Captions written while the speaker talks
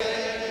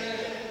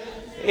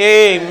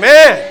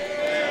Amen.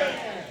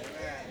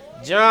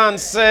 John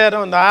said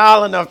on the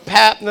island of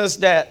Patmos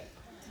that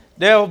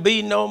there will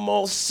be no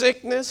more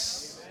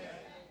sickness,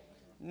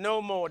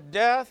 no more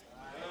death.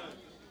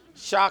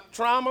 Shock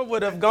trauma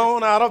would have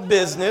gone out of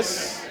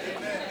business.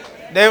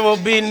 There will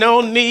be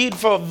no need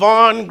for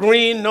Vaughn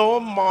Green, no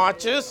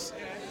marches.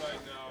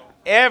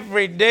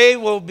 Every day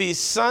will be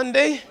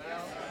Sunday.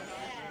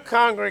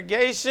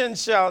 Congregation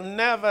shall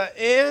never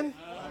end.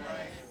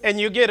 And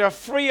you get a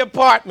free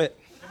apartment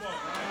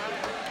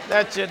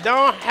that you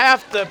don't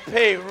have to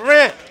pay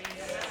rent.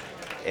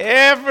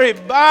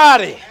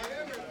 Everybody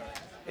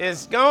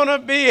is going to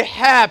be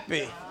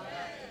happy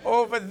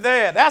over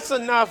there. That's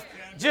enough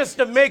just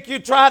to make you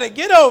try to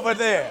get over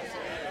there.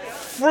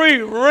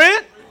 Free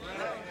rent?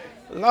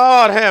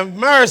 Lord have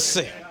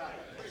mercy.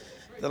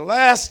 The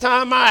last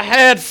time I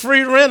had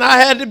free rent, I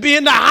had to be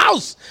in the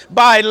house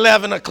by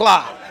 11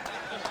 o'clock.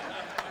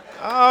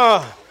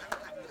 Oh,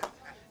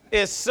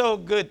 it's so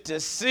good to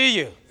see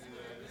you.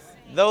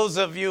 Those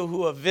of you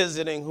who are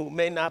visiting who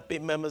may not be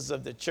members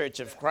of the Church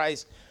of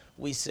Christ,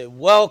 we say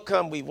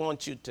welcome. We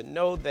want you to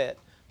know that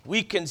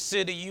we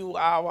consider you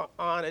our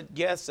honored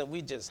guests, and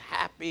we're just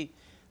happy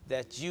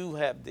that you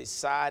have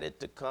decided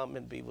to come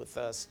and be with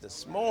us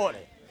this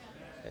morning.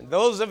 And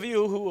those of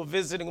you who are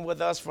visiting with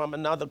us from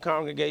another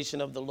congregation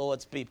of the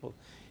Lord's people,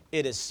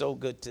 it is so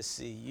good to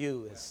see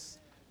you. It's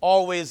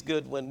always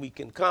good when we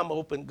can come,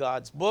 open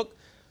God's book,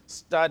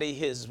 study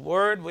his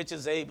word, which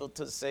is able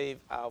to save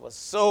our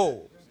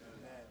soul.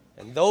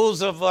 And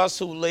those of us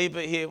who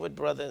labor here with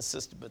Brother and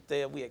Sister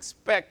Bethea, we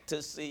expect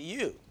to see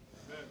you.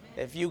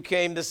 If you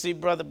came to see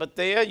Brother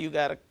Bethea, you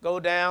got to go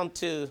down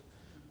to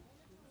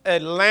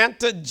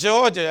Atlanta,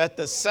 Georgia at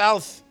the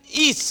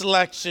Southeast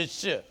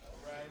Lectureship,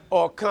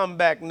 or come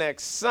back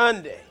next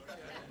Sunday.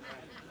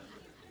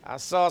 I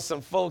saw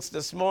some folks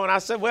this morning. I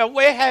said, well,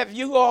 where have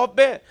you all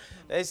been?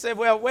 They said,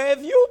 well, where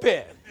have you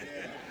been?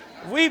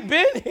 We've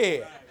been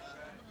here.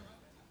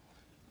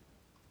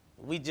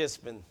 We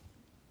just been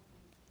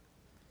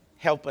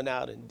helping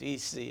out in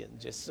D.C., and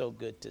just so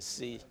good to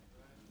see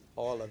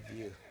all of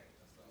you.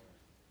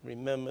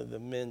 Remember the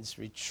men's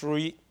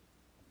retreat.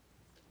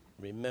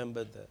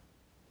 Remember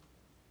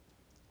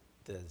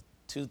the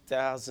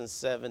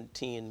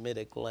 2017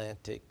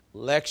 Mid-Atlantic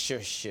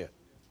Lectureship.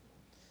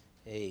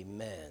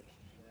 Amen.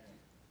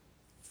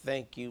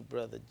 Thank you,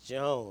 Brother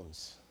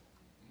Jones.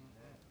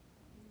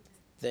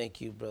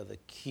 Thank you, Brother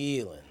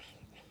Keelan.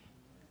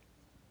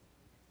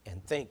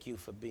 And thank you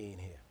for being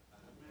here.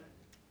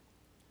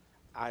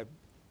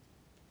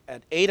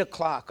 At 8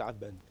 o'clock, I've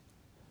been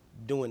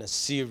doing a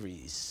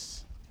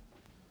series,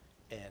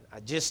 and I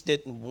just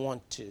didn't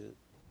want to.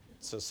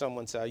 So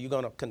someone said, are you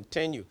going to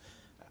continue?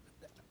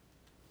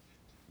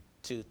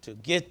 To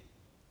get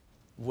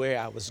where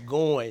I was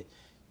going,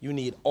 you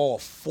need all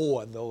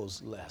 4 of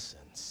those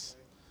lessons.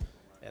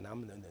 And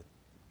I'm in the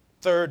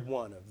third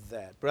one of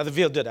that. Brother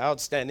Veal did an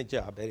outstanding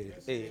job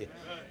at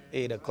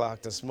 8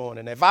 o'clock this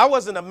morning. If I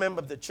wasn't a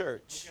member of the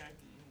church,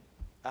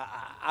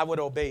 I would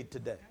obey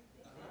today.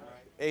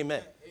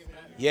 Amen.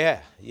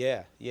 Yeah.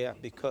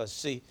 Because,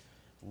 see,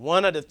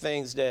 one of the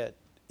things that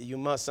you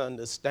must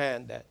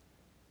understand that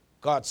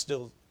God's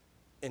still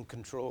in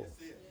control.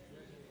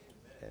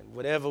 And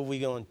whatever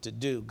we're going to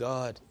do,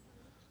 God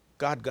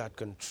got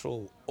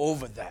control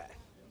over that.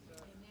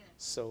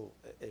 So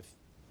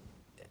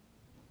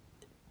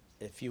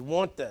if you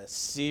want the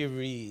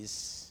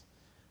series,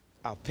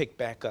 I'll pick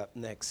back up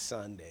next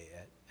Sunday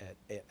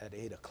at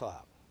 8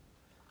 o'clock.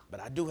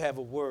 But I do have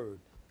a word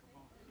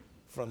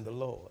from the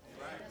Lord.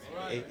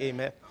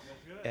 Amen.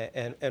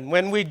 And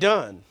when we're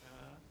done,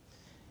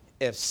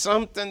 if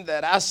something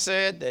that I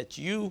said that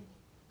you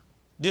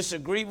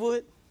disagree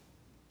with,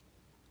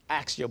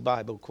 ask your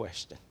Bible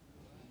question.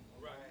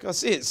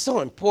 Because it's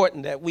so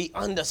important that we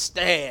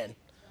understand,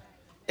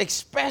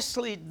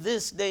 especially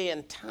this day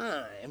and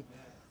time,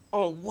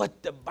 on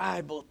what the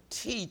Bible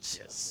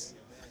teaches.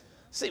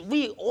 See,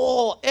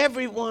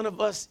 every one of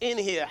us in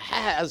here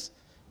has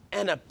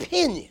an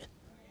opinion.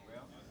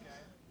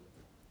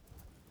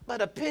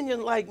 But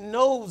opinion like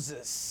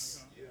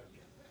noses.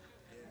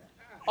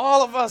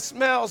 All of us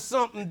smell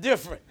something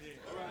different.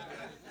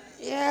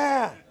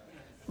 Yeah.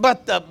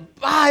 But the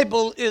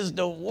Bible is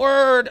the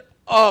Word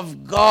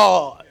of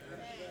God.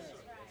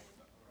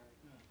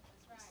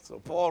 So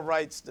Paul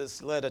writes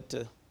this letter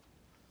to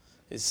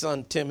his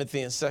son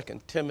Timothy in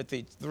 2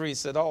 Timothy 3,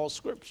 said all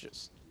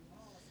scriptures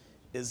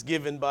is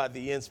given by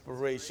the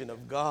inspiration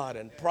of God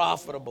and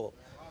profitable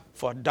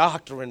for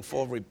doctrine,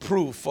 for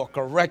reproof, for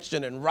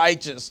correction in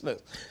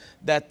righteousness,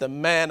 that the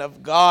man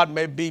of God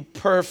may be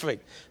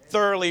perfect,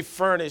 thoroughly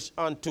furnished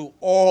unto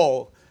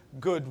all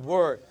good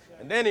work.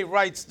 And then he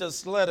writes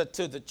this letter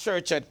to the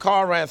church at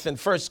Corinth in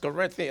 1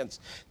 Corinthians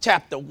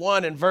chapter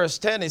 1 and verse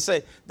 10. He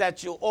says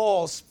that you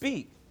all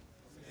speak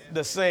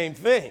the same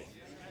thing,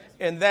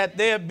 and that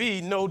there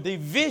be no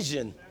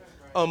division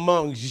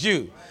amongst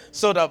you.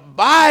 So the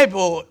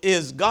Bible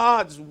is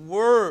God's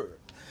word.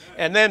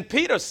 And then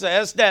Peter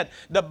says that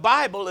the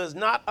Bible is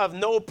not of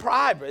no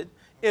private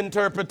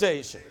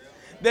interpretation.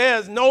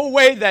 There's no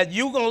way that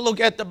you're going to look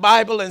at the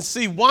Bible and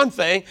see one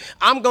thing.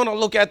 I'm going to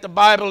look at the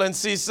Bible and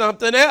see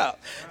something else.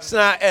 So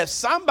now, if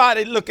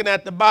somebody looking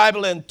at the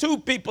Bible and two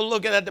people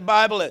looking at the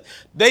Bible and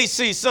they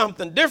see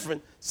something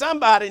different,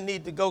 somebody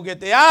need to go get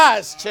their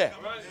eyes checked.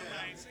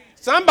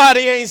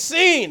 Somebody ain't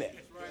seen it.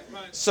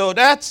 So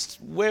that's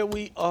where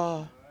we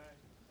are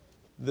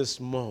this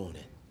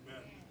morning.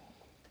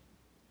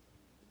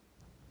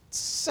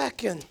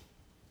 2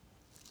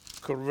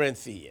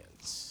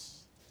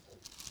 Corinthians,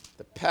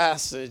 the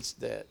passage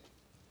that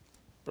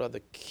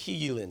Brother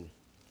Keelan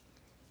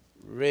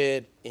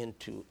read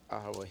into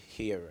our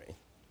hearing.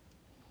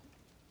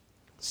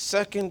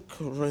 2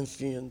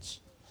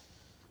 Corinthians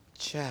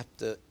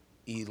chapter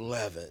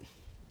 11.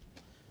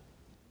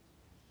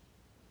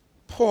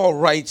 Paul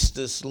writes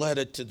this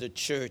letter to the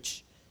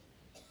church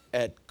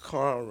at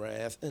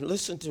Corinth, and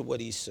listen to what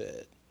he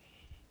said.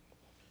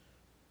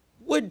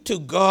 Would to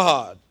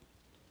God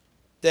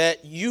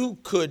that you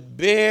could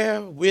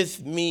bear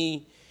with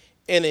me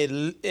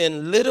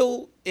in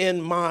little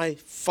in my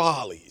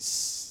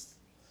follies,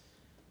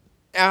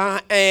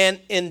 and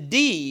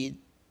indeed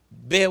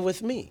bear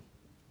with me.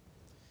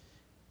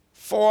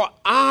 For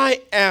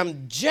I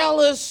am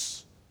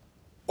jealous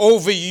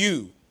over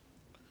you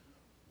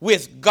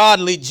with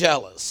godly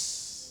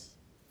jealous.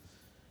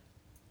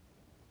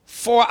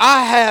 For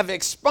I have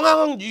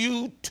expounded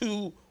you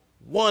to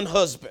one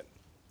husband,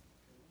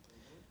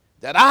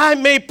 that I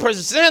may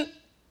present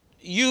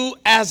you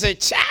as a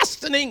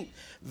chastening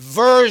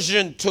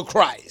virgin to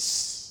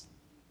Christ.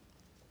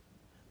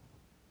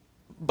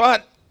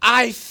 But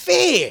I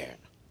fear,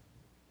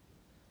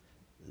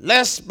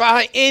 lest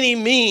by any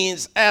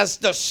means, as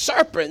the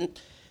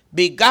serpent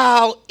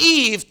beguiled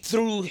Eve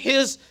through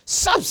his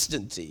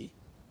subtlety,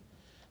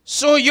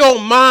 so your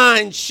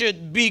mind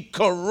should be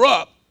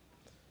corrupt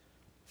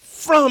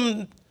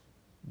from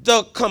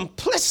the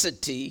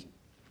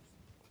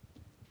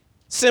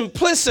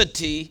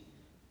simplicity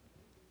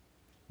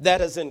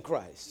that is in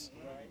Christ.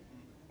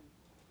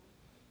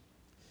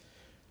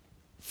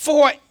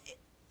 For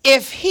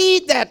if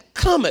he that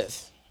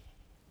cometh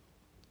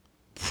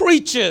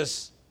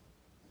preaches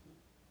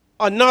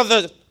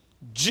another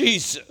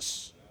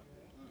Jesus,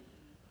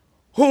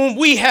 whom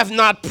we have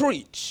not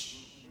preached,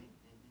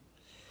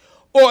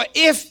 or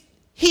if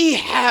he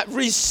had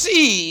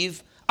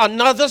received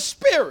another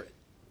spirit,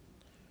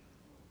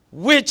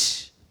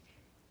 which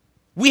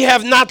we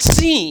have not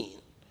seen,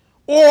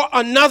 or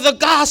another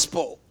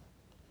gospel,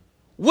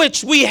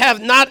 which we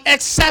have not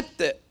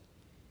accepted,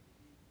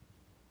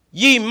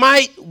 ye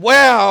might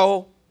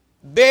well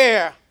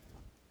bear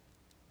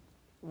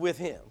with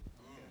him.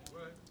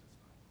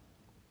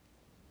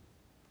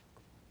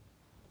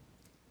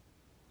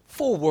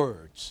 Four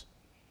words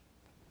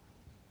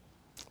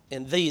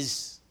in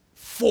these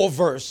 4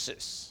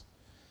 verses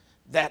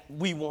that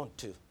we want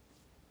to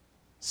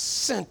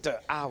center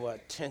our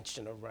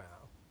attention around.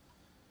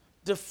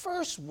 The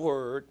first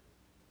word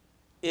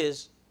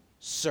is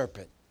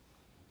serpent.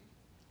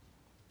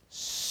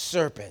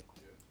 Serpent.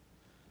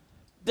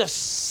 The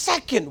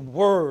second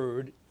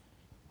word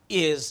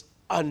is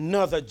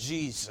another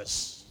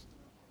Jesus.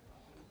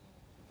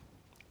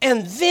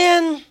 And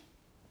then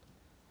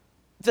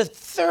the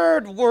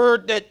third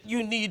word that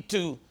you need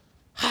to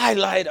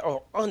highlight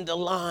or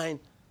underline,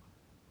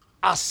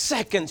 a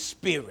second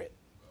spirit.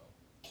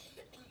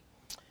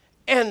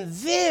 And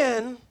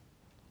then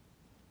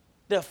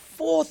the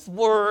fourth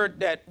word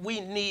that we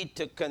need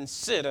to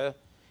consider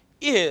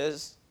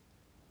is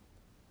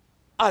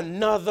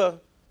another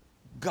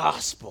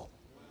gospel.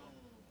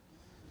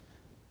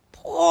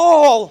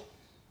 Paul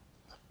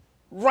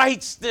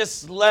writes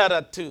this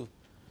letter to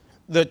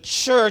the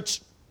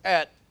church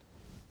at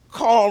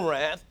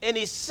Corinth, and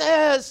he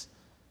says,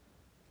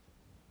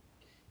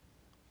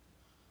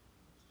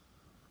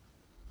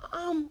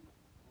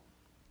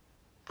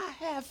 I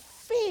have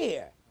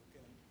fear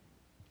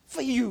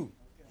for you.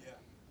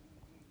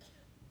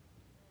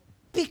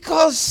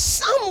 Because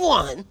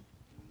someone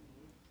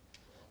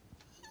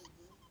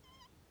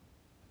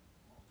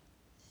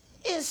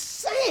is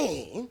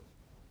saying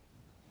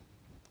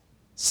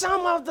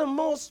some of the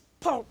most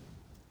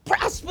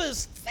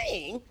prosperous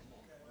thing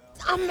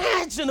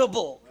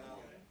imaginable.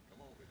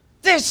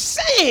 They're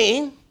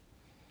saying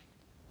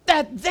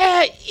that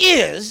there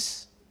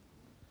is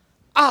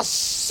a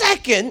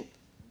second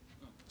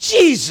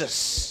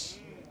Jesus,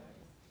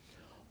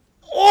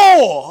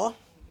 or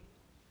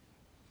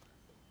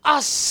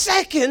a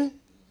second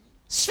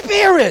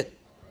spirit,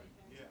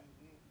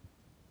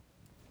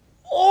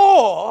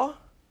 or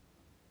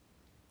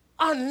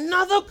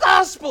another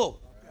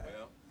gospel.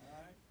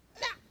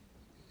 Now,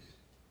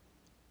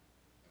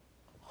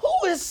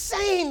 who is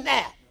saying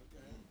that?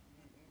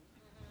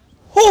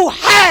 Who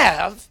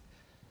have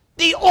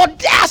the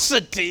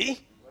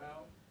audacity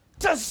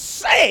to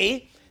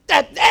say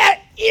that there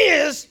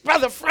is,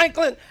 Brother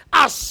Franklin,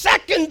 a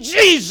second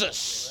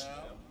Jesus,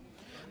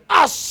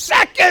 a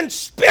second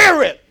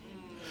spirit,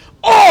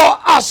 or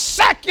a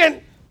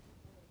second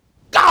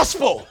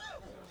gospel?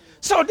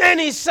 So then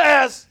he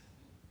says,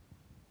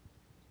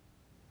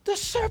 the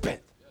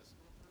serpent.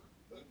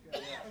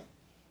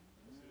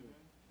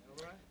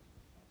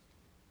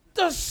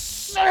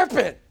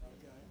 serpent.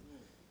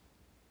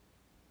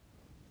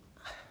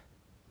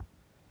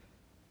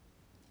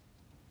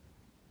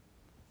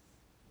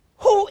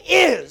 Who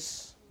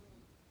is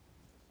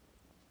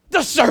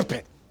the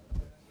serpent?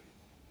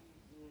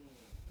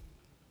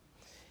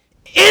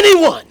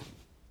 Anyone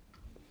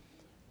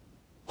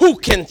who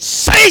can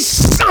say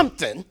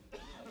something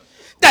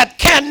that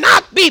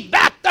cannot be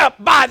backed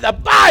up by the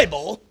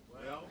Bible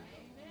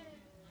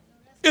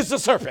is the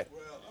serpent.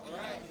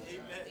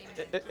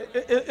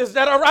 Is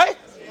that all right?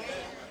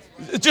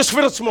 Just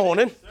for this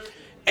morning.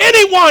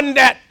 Anyone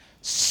that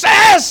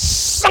says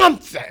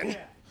something,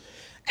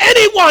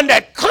 anyone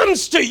that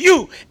comes to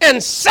you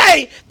and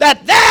say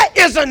that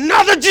there is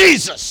another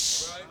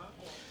Jesus,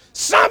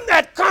 some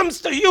that comes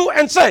to you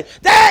and say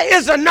there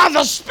is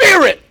another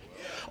spirit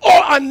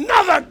or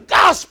another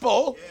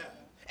gospel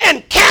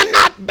and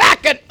cannot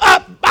back it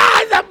up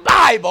by the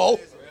Bible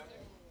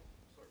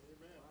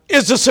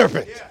is the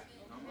serpent.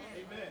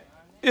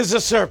 Is the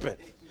serpent.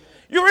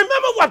 You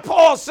remember what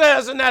Paul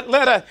says in that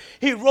letter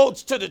he wrote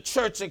to the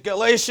church in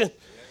Galatians?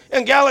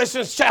 In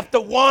Galatians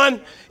chapter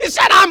 1, he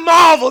said, I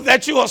marvel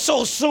that you are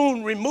so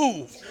soon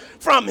removed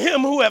from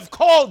him who have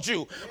called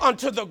you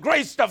unto the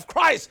grace of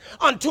Christ,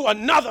 unto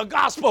another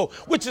gospel,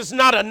 which is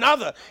not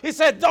another. He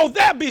said, though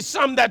there be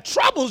some that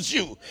troubles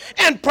you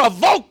and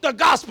provoke the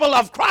gospel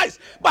of Christ,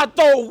 but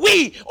though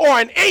we or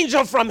an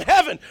angel from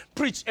heaven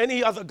preach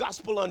any other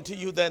gospel unto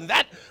you than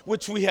that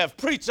which we have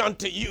preached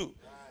unto you,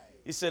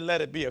 he said, let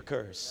it be a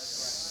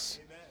curse.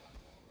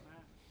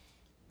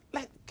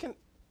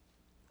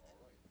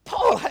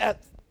 Paul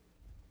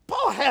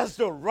has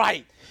the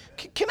right.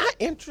 Can I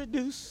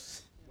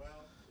introduce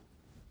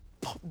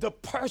the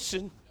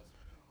person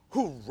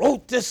who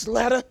wrote this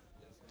letter?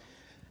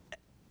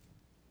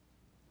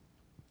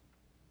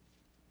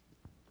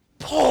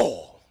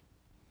 Paul,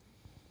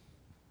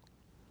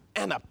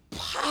 an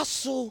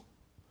apostle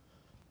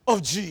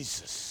of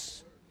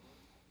Jesus.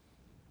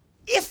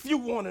 If you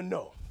want to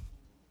know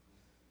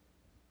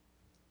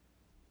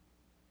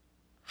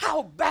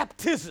how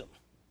baptism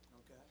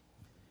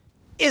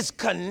is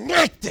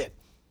connected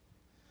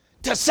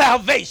to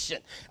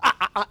salvation.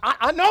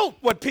 I know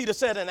what Peter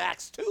said in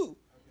Acts 2.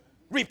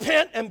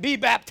 Repent and be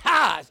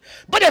baptized.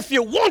 But if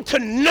you want to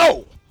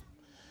know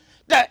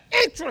the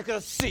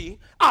intricacy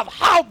of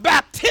how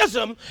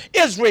baptism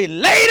is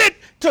related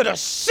to the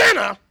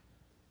sinner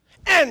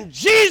and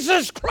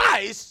Jesus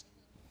Christ,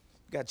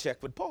 you got to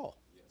check with Paul.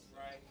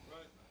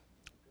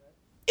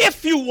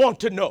 If you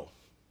want to know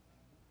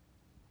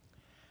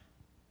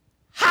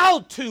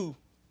how to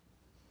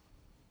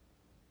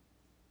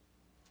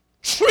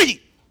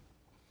treat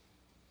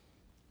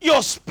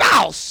your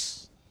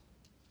spouse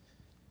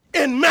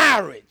in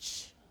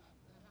marriage,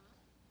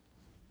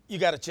 you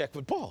got to check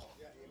with Paul.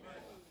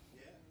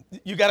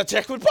 You got to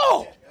check with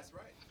Paul.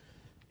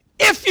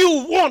 If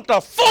you want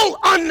to full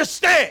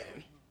understand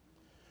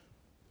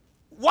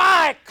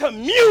why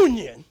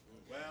communion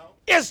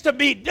is to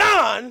be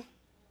done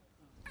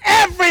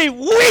every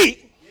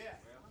week,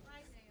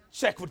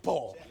 check with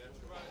Paul.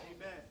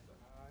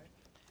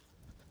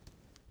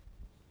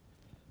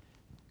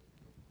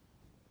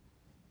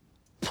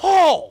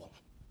 Paul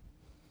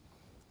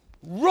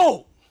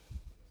wrote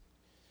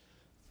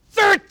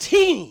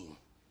 13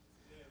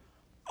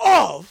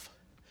 of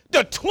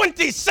the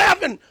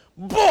 27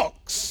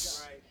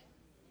 books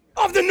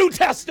of the New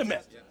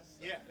Testament.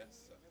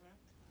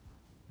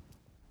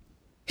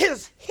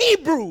 His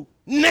Hebrew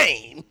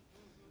name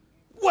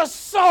was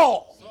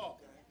Saul.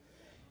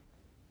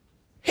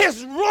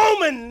 His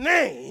Roman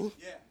name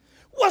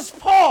was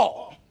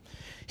Paul.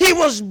 He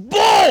was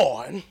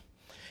born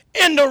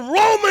in the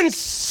Roman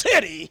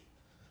city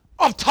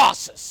of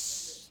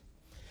Tarsus,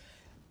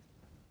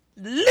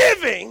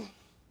 living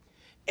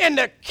in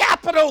the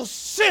capital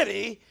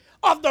city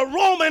of the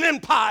Roman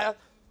Empire,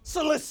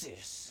 Cilicia.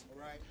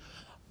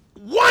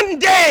 One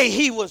day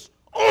he was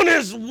on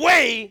his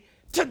way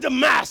to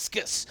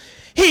Damascus.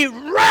 He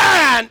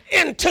ran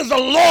into the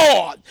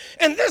Lord,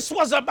 and this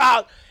was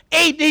about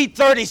AD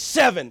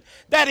 37,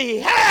 that he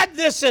had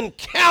this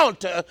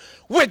encounter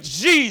with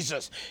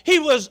Jesus. He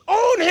was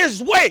on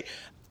his way.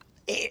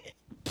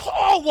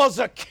 Paul was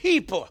a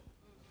keeper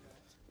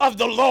of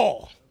the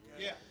law,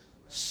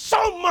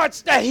 so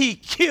much that he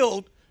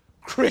killed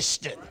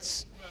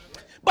Christians.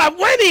 But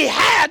when he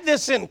had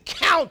this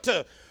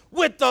encounter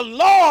with the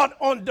Lord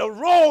on the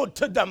road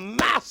to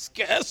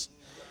Damascus,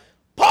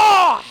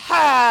 Paul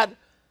had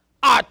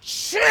a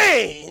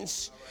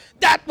change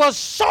that was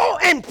so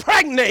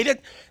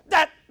impregnated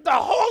that the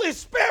Holy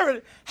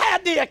Spirit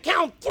had the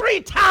account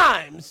 3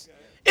 times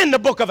in the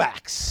book of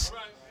Acts.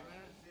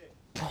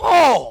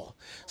 Paul.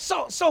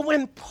 So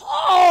when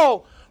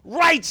Paul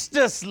writes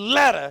this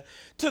letter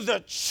to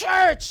the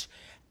church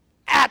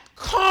at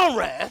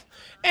Corinth,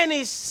 and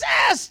he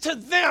says to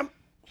them,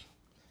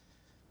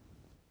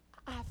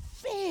 I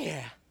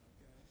fear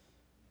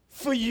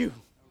for you.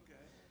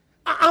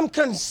 I'm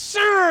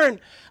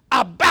concerned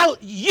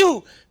about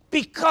you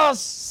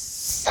because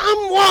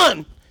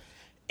someone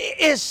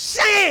is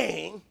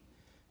saying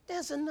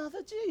there's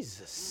another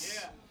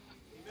Jesus.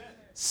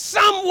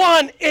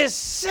 Someone is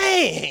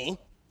saying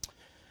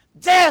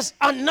there's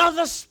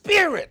another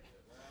spirit.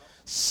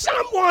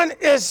 Someone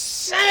is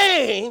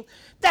saying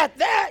that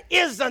there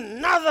is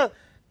another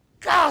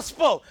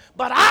gospel.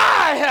 But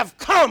I have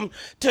come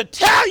to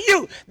tell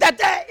you that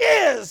there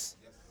is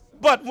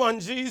but one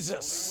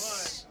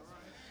Jesus.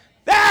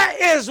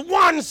 There is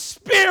one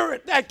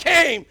spirit that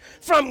came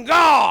from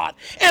God.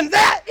 And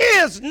there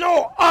is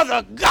no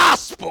other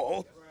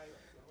gospel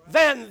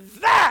than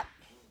that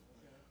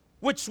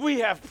which we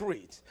have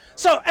preached.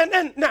 So, and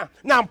then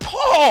now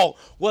Paul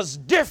was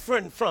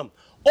different from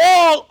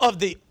all of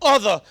the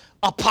other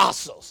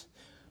apostles.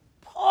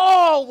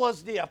 Paul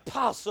was the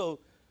apostle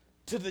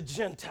to the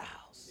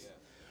Gentiles.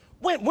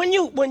 When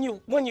you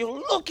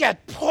look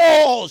at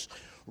Paul's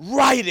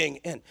writing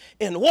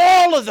and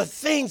all of the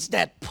things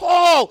that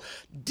Paul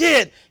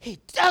did, he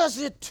does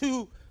it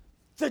to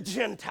the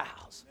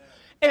Gentiles.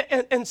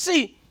 And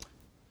see,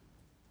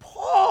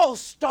 Paul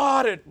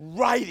started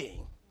writing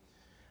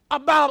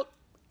about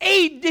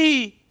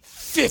AD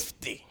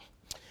 50.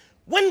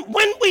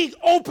 When we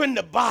open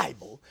the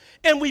Bible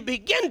and we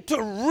begin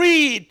to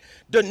read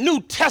the New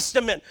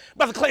Testament,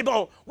 Brother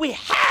Claiborne, we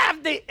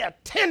have the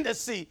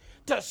tendency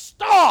to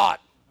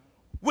start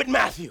with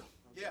Matthew.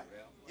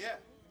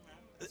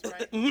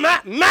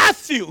 Right.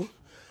 Matthew,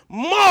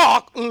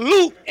 Mark,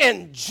 Luke,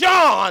 and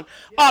John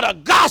are the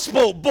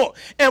gospel book.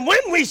 And when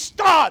we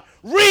start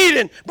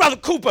reading, Brother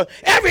Cooper,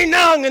 every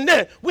now and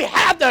then we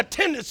have the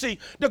tendency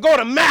to go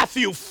to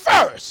Matthew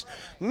first.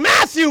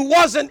 Matthew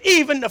wasn't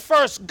even the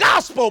first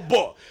gospel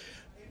book.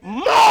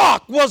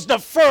 Mark was the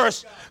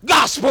first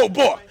gospel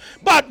book.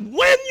 But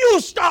when you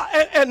start,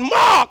 and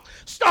Mark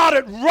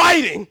started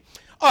writing,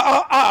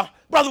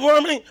 Brother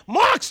Wormley,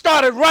 Mark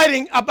started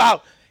writing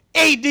about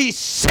AD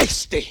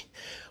 60.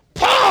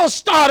 Paul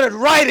started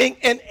writing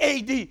in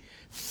AD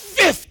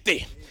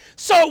 50.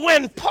 So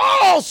when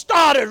Paul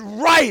started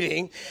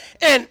writing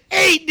in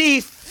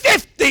AD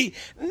 50,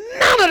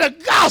 none of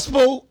the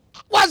gospel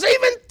was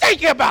even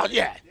thinking about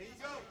yet.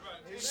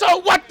 So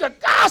what the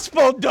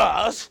gospel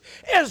does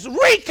is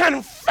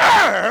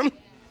reconfirm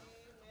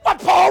what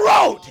Paul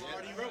wrote.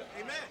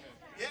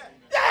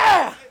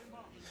 Yeah.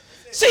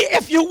 See,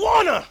 if you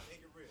wanna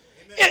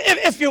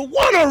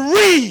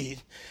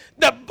read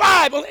the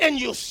Bible and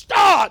you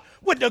start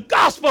with the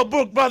gospel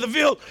book, Brother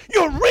Ville,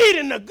 you're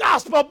reading the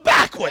gospel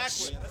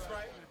backwards.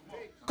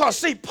 Because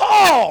see,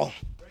 Paul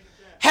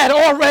had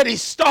already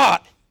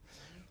started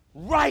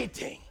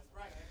writing.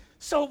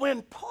 So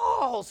when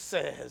Paul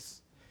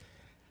says,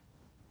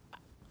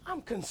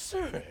 I'm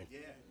concerned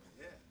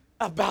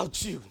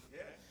about you,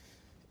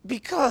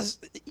 because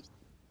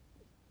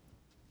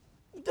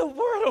the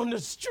word on the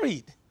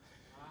street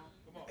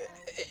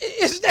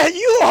is that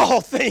you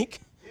all think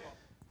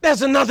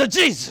there's another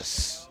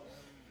Jesus.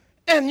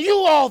 And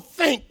you all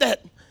think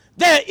that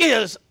there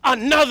is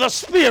another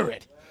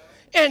spirit.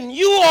 And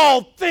you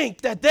all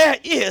think that there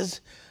is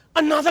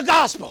another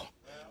gospel.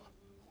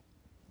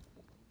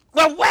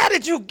 Well, where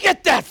did you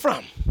get that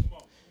from?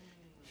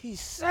 He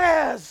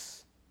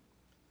says,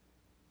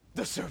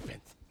 the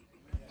serpent.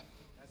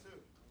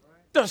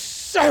 The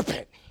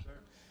serpent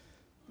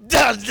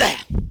does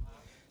that.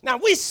 Now,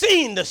 we've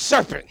seen the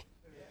serpent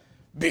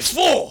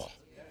before.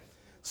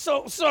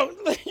 So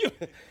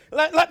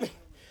let me.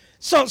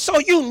 So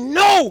you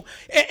know,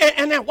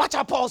 and then watch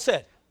how Paul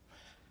said,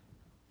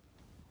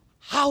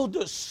 how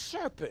the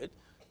serpent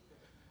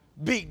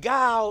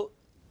beguiled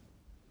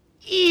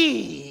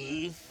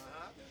Eve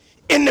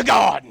in the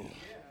garden.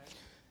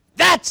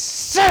 That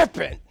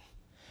serpent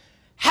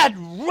had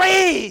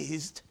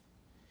raised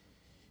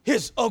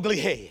his ugly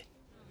head.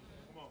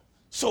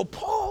 So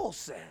Paul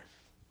said,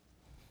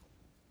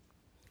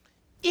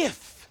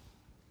 if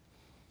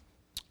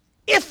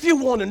you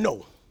want to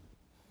know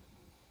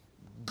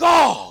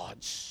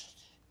God's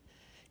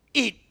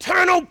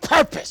eternal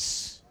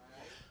purpose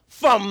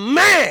for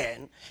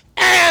man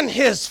and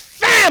his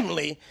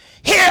family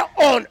here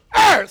on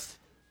earth,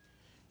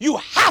 you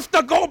have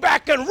to go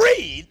back and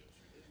read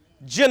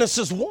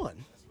Genesis 1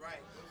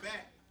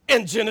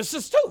 and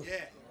Genesis 2.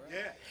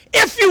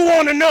 If you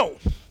want to know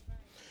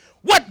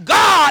what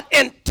God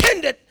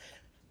intended,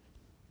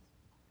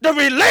 the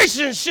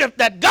relationship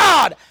that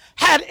God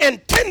had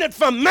intended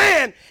for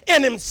man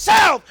and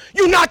himself,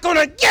 you're not going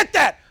to get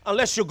that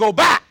unless you go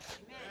back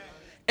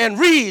and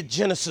read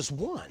Genesis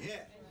 1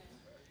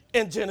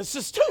 and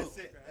Genesis 2.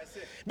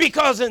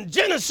 Because in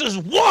Genesis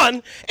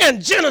 1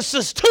 and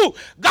Genesis 2,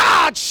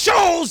 God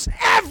shows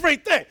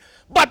everything.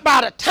 But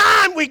by the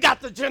time we got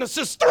to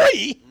Genesis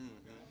 3,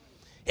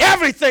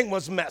 everything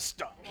was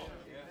messed up.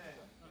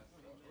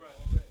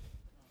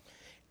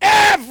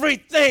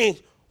 Everything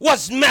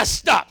was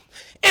messed up.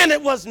 And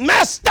it was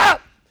messed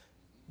up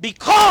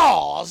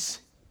because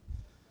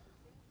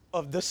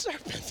of the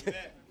serpent.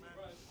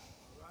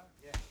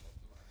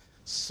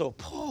 So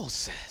Paul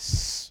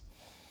says,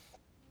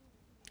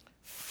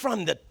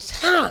 from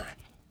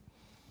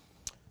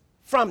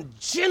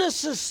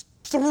Genesis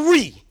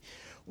 3,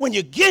 when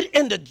you get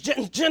into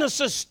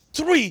Genesis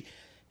 3,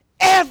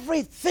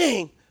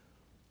 everything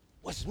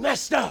was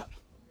messed up.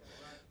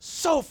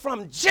 So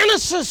from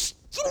Genesis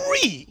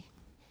 3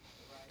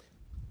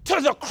 to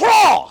the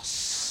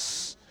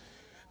cross,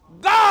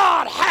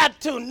 God had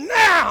to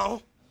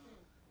now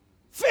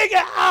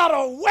figure out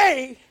a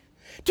way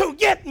to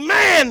get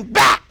man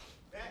back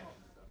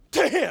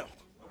to him.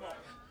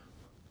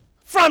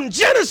 From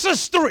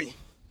Genesis 3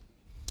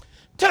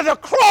 to the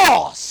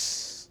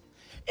cross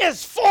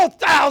is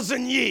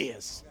 4,000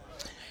 years.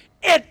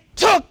 It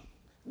took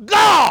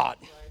God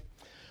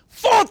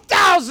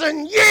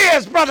 4,000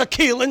 years, Brother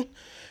Keelan,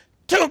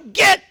 to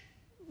get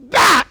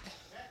back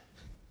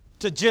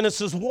to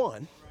Genesis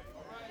 1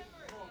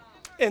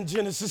 and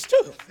Genesis 2.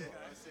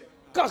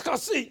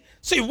 Because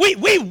see,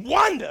 we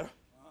wonder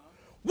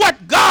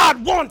what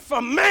God wants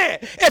from man.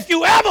 If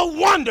you ever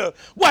wonder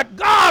what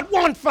God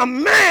wants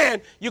from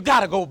man, you got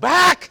to go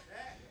back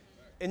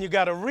and you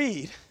got to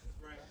read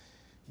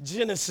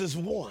Genesis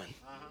 1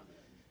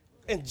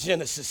 and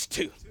Genesis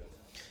 2.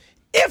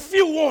 If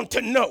you want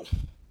to know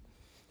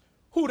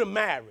who to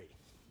marry,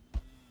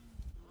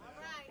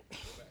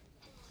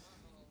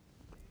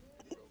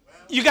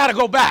 you got to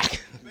go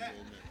back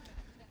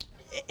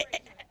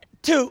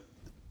to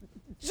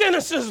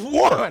Genesis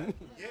 1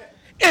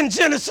 and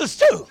Genesis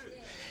 2.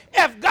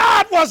 If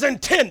God was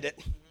intended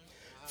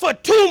for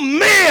a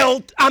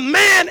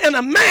man and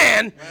a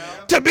man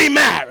to be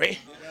married,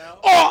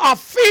 or a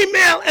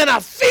female and a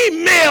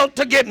female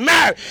to get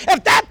married,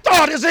 if that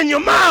thought is in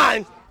your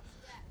mind,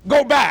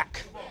 go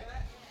back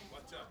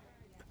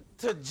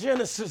to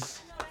Genesis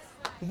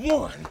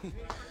 1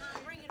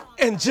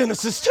 and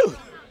Genesis 2.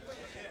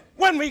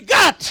 When we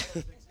got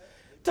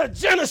to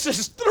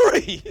Genesis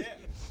 3,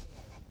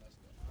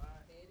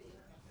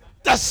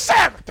 the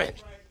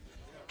serpent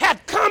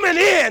had come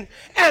in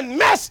and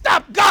messed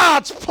up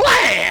God's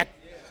plan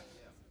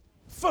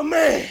for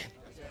man.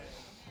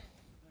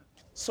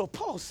 So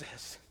Paul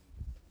says,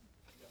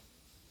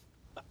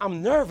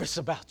 I'm nervous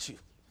about you.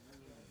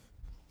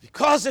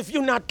 Because if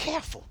you're not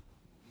careful,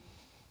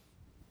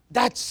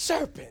 that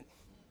serpent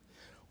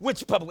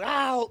which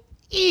beguiled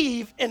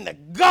Eve in the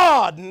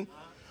garden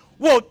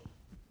will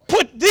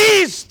put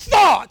these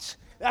thoughts,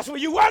 that's where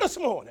you were this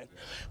morning,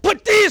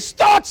 put these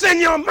thoughts in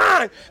your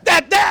mind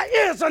that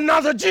there is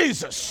another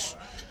Jesus,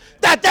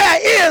 that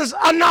there is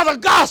another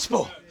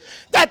gospel,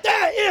 that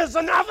there is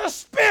another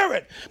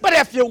spirit. But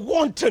if you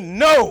want to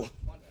know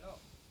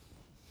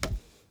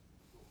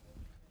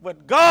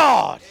what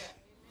God,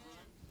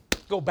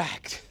 go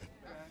back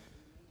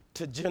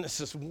to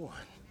Genesis 1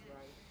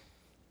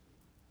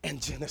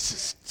 and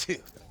Genesis 2.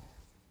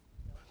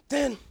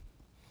 Then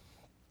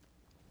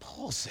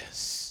Paul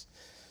says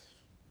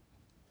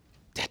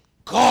that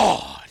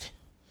God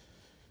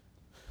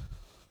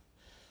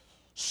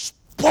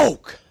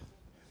spoke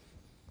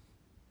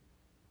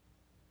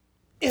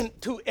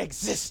into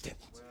existence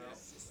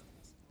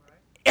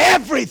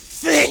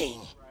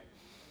everything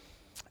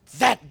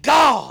that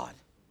God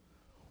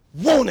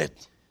wanted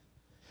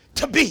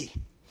to be.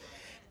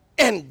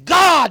 And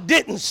God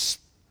didn't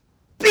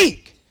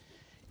speak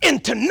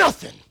into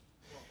nothing.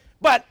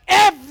 But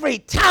every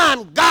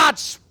time God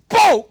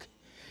spoke,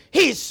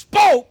 he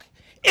spoke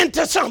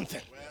into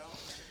something.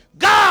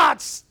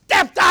 God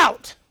stepped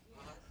out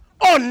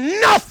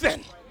on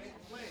nothing,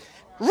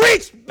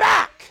 reached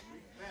back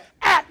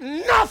at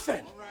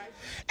nothing,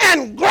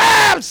 and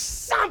grabbed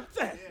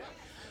something,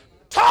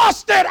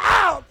 tossed it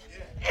out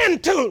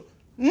into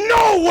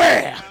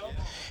nowhere,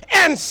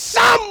 and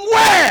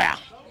somewhere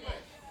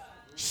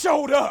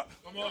showed up.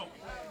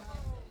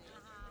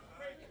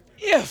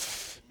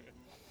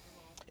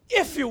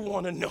 If you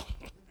want to know,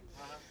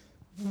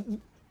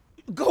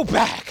 go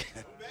back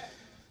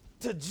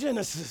to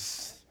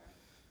Genesis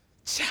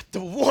chapter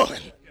 1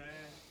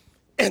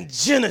 and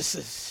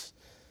Genesis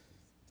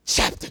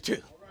chapter 2.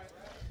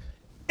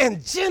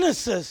 In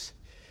Genesis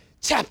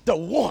chapter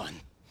 1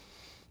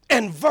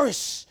 and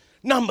verse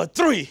number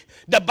 3,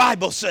 the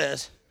Bible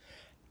says,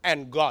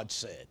 and God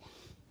said.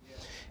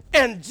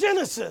 In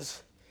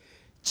Genesis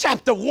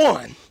chapter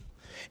 1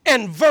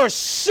 and verse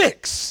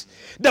 6,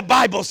 the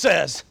Bible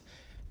says,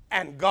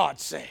 and God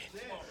said.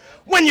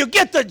 When you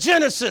get to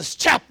Genesis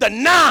chapter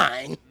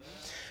 9,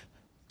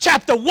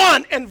 chapter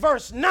 1 and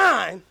verse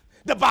 9,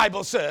 the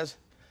Bible says,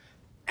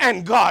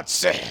 and God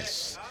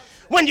says.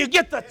 When you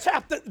get to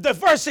the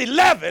verse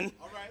 11,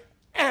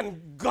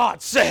 and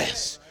God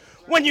says.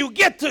 When you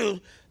get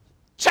to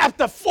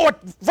chapter 4,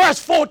 verse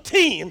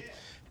 14,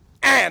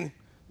 and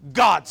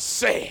God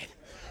said.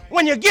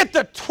 When you get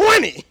to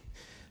 20,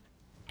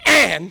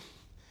 and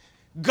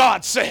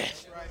God said.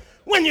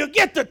 When you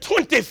get to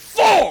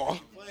 24,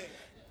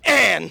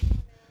 and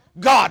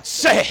God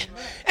said.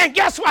 And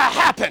guess what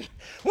happened?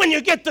 When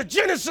you get to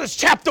Genesis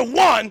chapter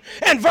 1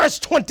 and verse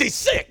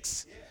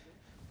 26,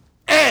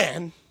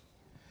 and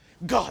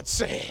God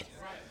said.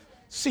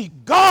 See,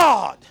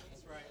 God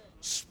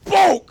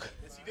spoke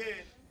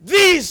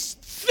these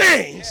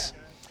things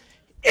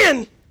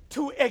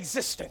into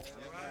existence.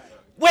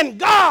 When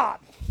God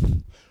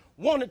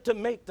wanted to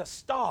make the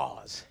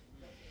stars,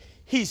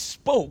 he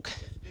spoke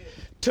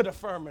to the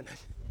firmament,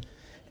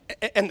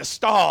 and the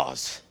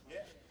stars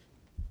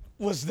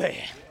was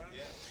there.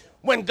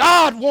 When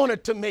God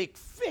wanted to make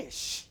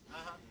fish,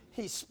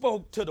 he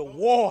spoke to the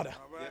water,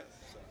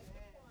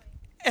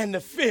 and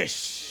the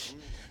fish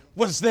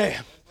was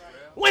there.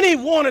 When he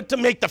wanted to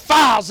make the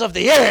fowls of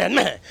the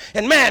air,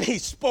 and man, he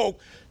spoke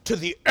to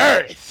the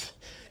earth.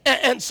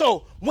 And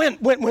so when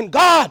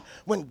God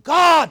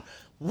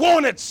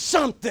wanted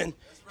something,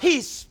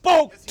 he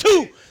spoke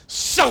to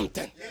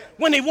something.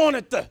 When he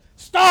wanted the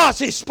stars,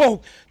 he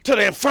spoke to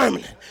the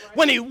firmament.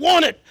 When he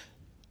wanted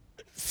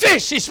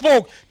fish, he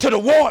spoke to the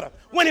water.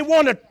 When he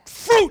wanted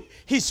fruit,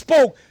 he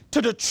spoke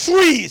to the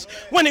trees.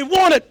 When he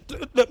wanted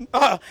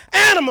the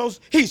animals,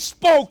 he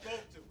spoke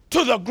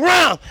to the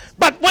ground.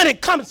 But when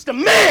it comes to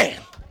man,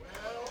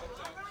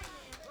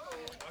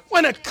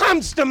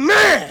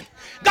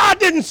 God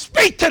didn't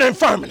speak to the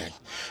firmament.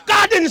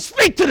 God didn't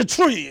speak to the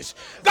trees.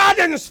 God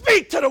didn't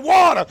speak to the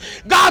water.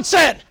 God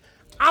said,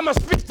 I'm going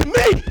to speak to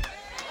me.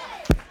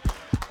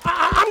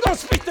 I'm going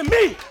to speak to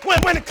me.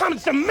 When it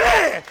comes to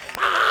man,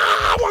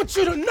 I want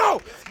you to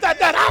know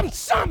that I'm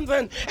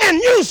something and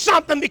you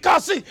something,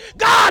 because see,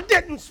 God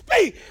didn't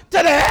speak to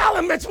the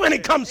elements when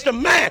it comes to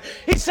man.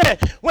 He said,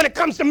 when it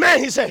comes to man,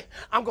 he said,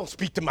 I'm going to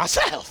speak to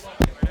myself.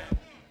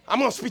 I'm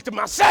going to speak to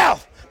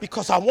myself,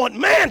 because I want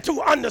man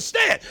to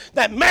understand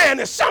that man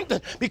is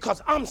something,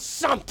 because I'm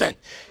something.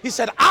 He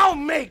said, I'll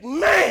make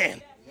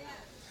man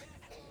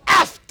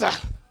after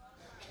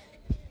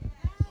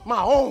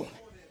my own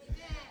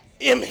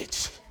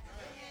image.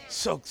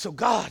 So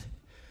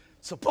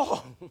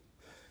Paul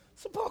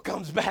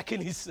comes back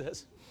and he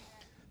says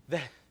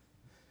that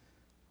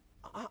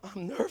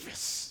I'm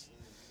nervous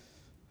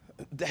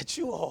that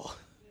you all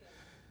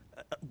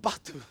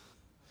about to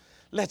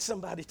let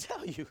somebody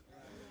tell you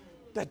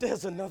that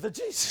there's another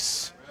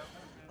Jesus.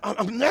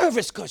 I'm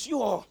nervous because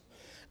you all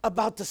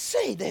about to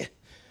say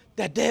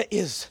that there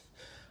is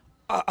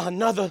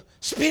another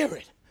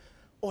spirit,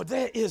 or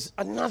there is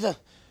another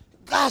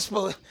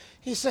gospel.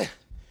 He said,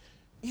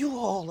 you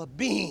all are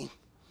being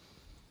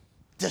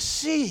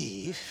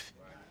deceived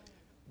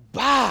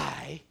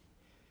by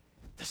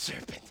the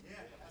serpent.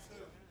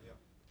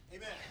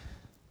 Amen.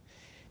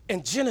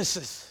 In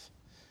Genesis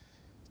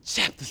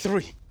chapter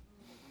 3,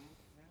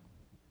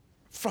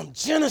 from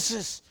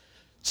Genesis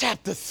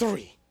chapter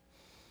 3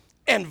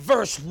 and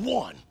verse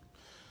 1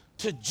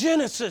 to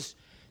Genesis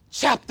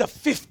chapter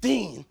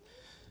 15,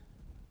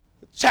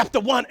 chapter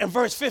 1 and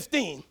verse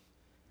 15,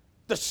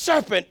 the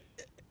serpent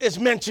is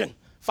mentioned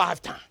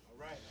 5 times.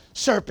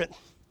 Serpent,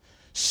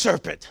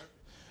 serpent,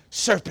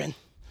 serpent,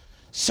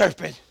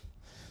 serpent,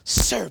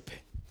 serpent.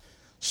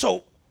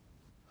 So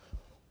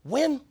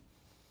when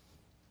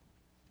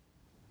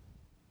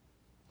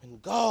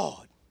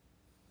God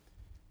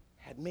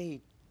had made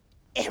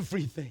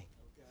everything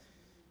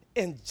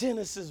in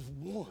Genesis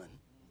 1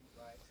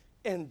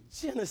 and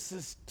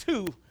Genesis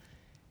 2,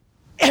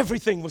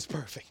 everything was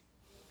perfect.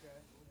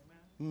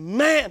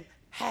 Man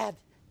had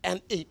an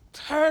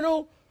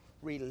eternal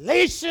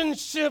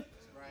relationship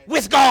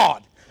with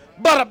God.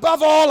 But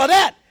above all of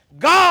that,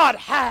 God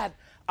had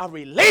a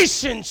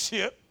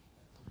relationship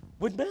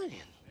with man.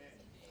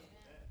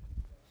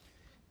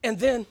 And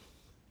then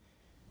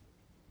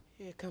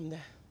here come that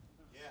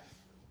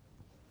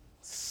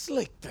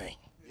slick thing.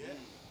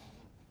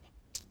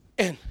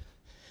 And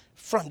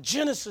from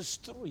Genesis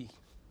 3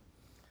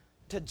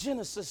 to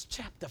Genesis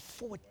chapter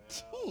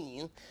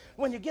 14,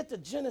 when you get to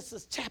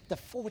Genesis chapter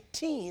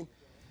 14,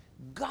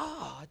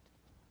 God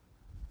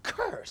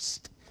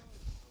cursed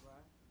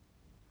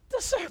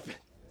the serpent.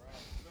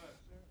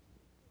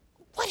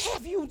 What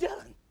have you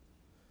done?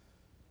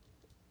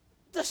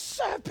 The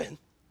serpent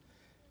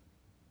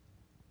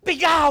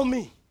beguiled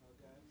me.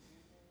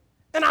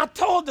 And I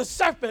told the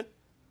serpent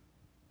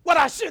what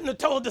I shouldn't have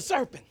told the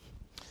serpent.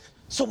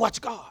 So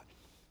watch God.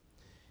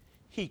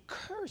 He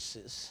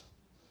curses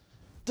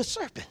the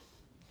serpent.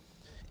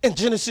 In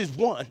Genesis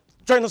 1,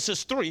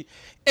 Genesis 3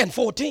 and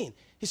 14,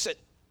 he said,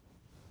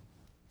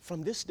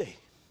 from this day,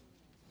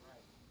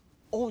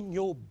 on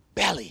your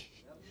belly,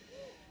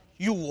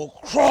 you will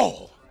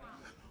crawl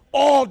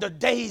all the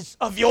days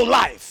of your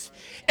life.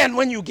 And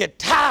when you get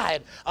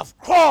tired of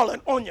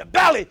crawling on your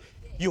belly,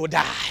 you will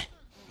die.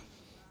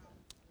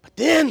 But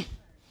then,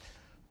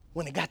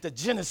 when it got to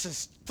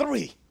Genesis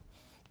 3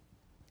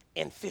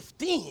 and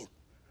 15,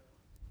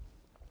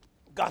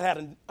 God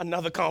had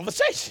another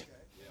conversation.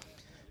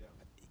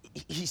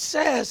 He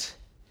says,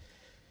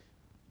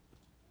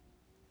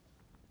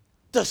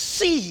 the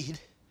seed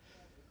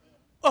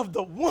of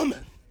the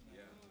woman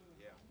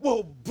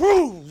will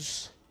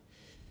bruise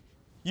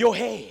your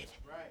head.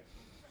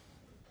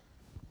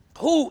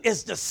 Who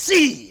is the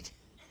seed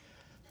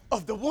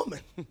of the woman?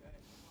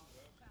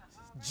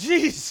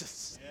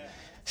 Jesus.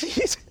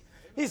 He's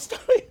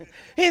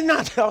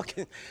not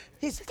talking.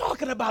 He's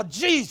talking about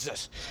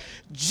Jesus.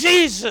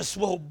 Jesus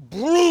will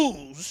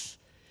bruise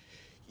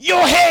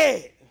your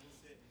head.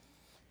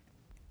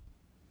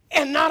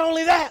 And not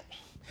only that,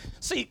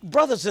 see,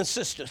 brothers and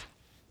sisters,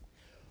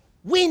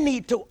 we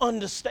need to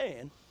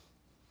understand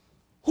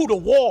who the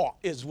war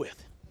is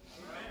with.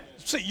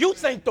 See, you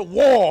think the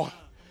war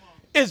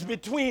is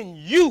between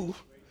you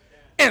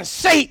and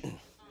Satan.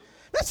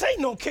 Now,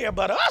 Satan don't care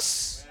about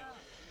us.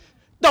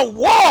 The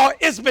war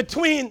is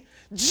between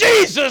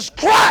Jesus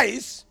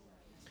Christ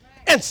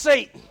and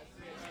Satan.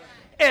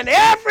 And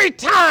every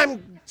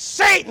time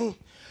Satan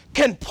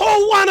can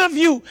pull one of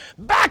you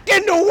back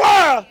in the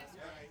world,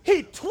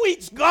 he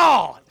tweets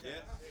God.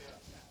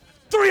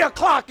 3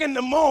 o'clock in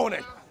the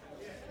morning.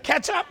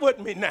 Catch up with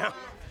me now.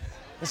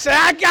 And say,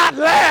 I got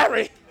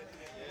Larry.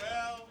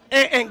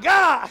 And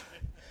God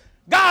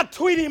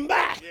tweet him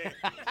back.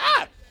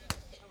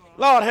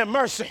 Lord have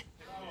mercy.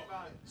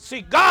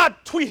 See, God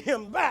tweet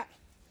him back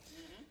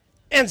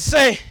and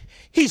say,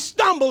 he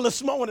stumbled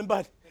this morning,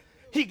 but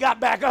he got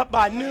back up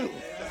by noon.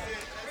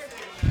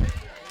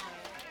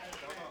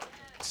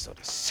 So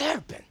the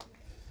serpent,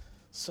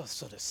 the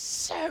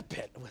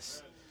serpent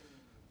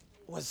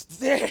was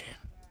there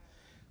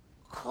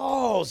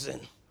causing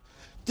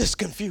this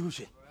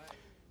confusion.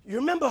 You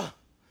remember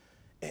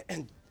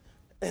in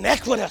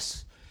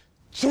Exodus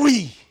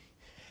 3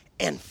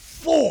 and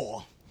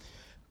 4,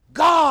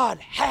 God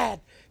had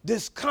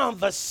this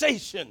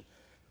conversation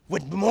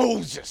with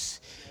Moses.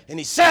 And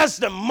he says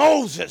to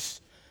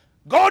Moses,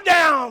 go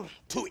down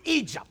to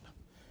Egypt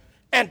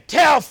and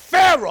tell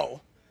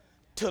Pharaoh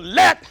to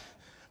let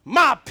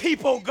my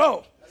people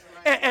go.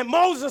 And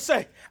Moses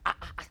said, I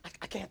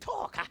can't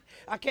talk.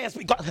 I can't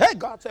speak.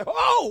 God said,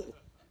 oh,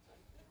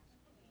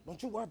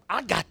 don't you worry.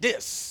 I got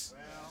this.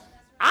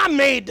 I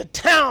made the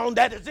town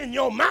that is in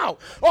your mouth.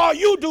 All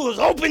you do is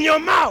open your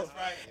mouth,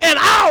 and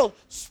I'll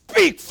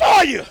speak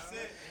for you.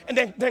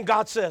 And then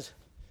God says,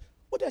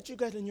 what that you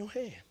got in your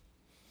hand?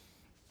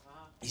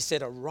 He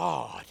said, a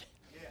rod.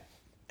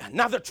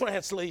 Another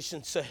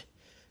translation said,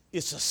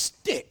 it's a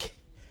stick.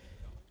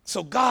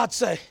 So God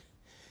said,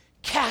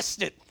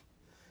 cast it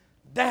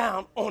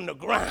down on the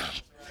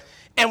ground.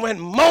 And when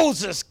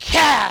Moses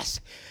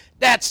cast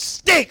that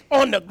stick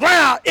on the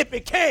ground, it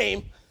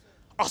became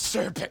a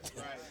serpent.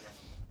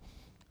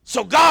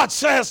 So God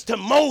says to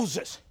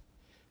Moses,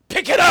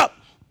 pick it up,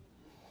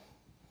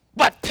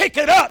 but pick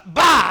it up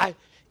by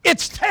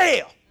its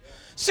tail.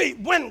 See,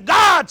 when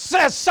God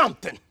says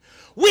something,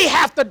 we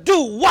have to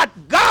do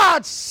what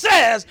God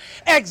says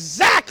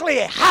exactly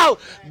how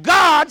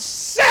God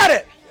said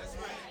it.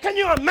 Can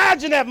you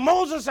imagine if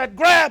Moses had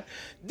grabbed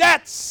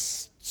that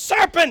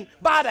serpent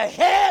by the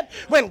head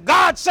when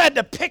God said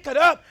to pick it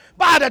up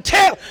by the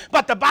tail?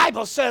 But the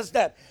Bible says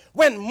that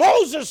when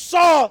Moses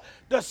saw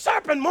the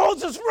serpent,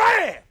 Moses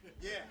ran.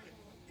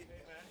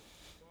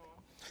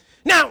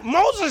 Now,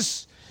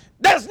 Moses,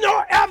 there's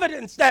no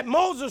evidence that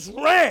Moses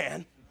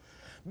ran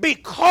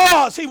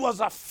because he was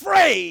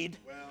afraid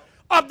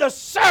of the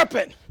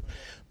serpent.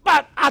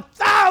 But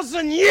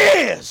 1,000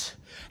 years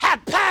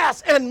had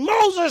passed, and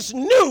Moses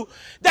knew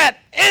that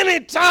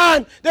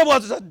anytime there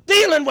was a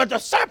dealing with the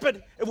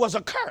serpent, it was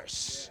a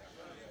curse.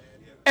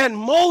 And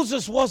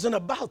Moses wasn't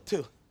about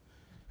to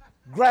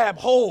grab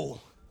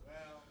hold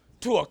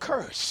to a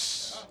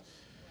curse.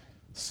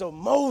 So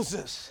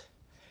Moses,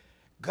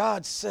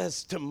 God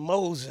says to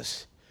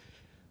Moses,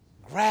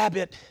 grab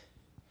it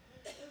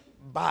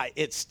by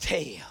its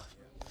tail.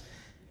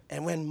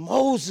 And when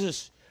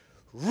Moses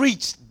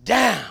reached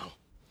down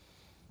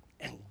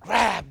and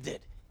grabbed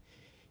it,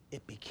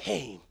 it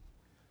became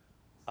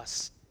a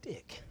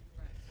stick.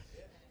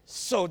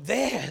 So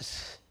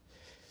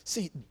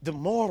see, the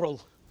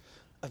moral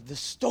of the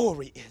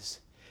story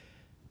is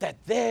that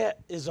there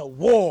is a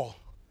war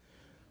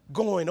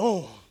going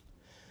on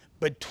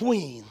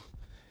between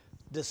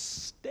the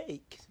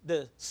snake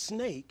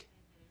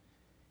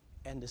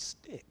and the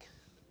stick.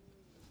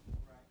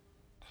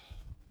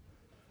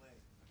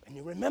 And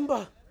you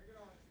remember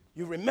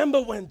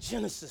when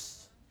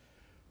Genesis,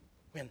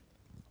 when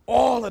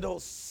all of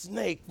those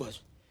snakes was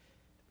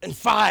in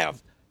fire,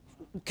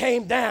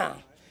 came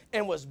down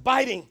and was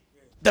biting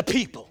the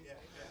people.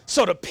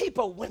 So the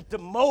people went to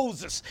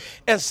Moses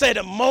and said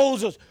to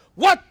Moses,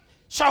 what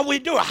shall we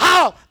do?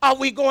 How are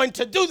we going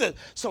to do this?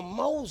 So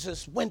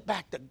Moses went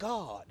back to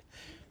God.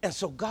 And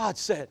so God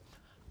said,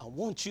 I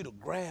want you to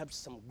grab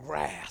some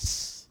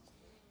grass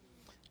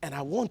and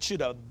I want you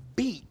to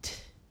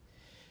beat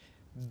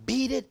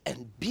it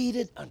and beat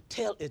it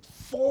until it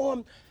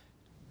formed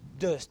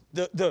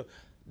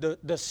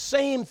the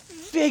same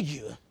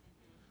figure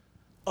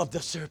of the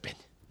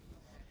serpent.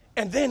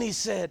 And then he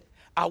said,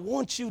 I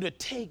want you to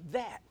take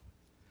that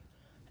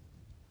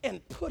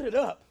and put it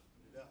up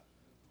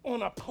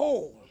on a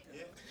pole.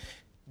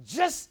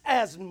 Just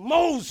as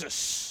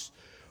Moses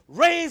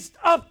raised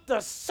up the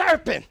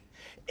serpent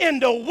in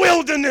the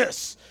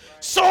wilderness,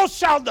 so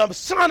shall the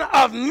Son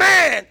of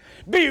Man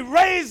be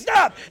raised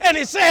up. And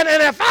he said,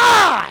 and if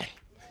I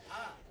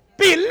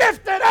be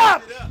lifted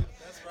up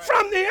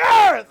from the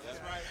earth,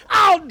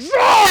 I'll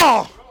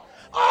draw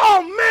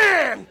all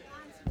men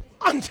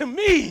unto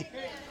me.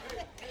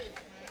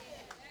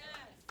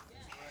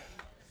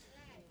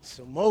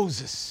 So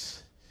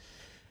Moses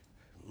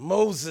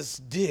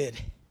did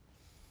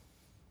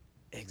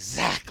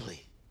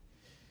exactly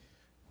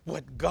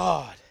what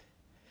God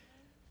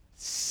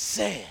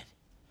said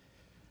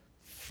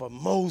for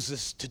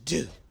Moses to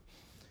do.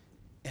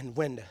 And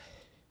when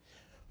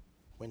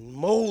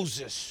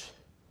Moses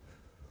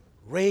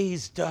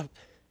raised up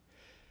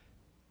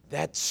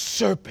that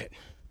serpent,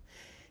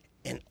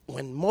 and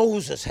when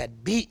Moses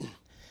had beaten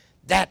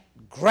that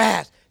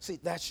grass, see,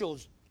 that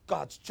shows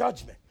God's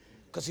judgment,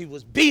 because he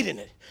was beating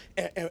it.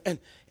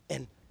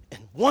 And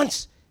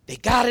once they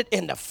got it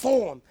in the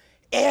form,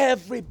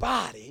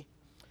 everybody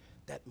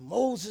that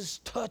Moses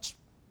touched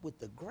with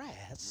the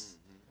grass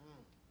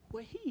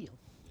were healed.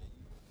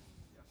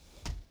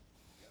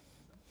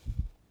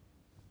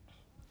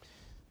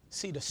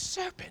 See, the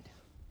serpent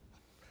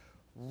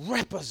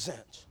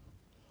represents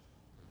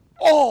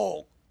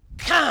all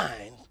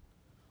kinds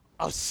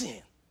of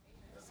sin.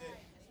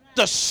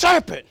 The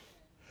serpent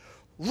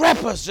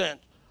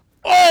represents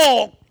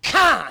all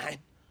kind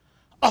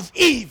of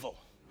evil.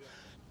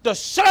 The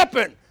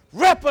serpent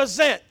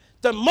represents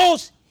the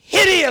most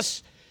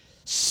hideous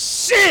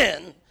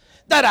sin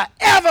that have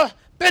ever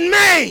been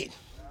made.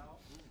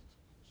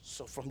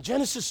 So from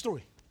Genesis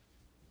 3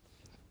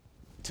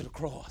 to the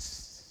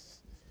cross,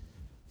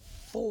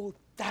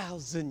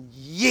 4,000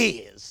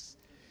 years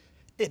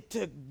it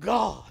took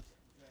God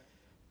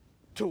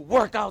to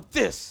work out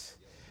this,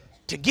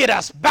 to get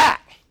us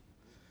back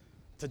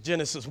to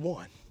Genesis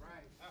 1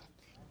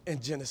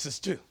 and Genesis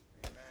 2.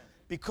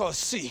 Because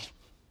see,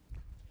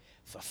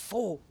 for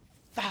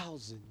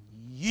 4,000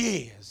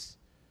 years,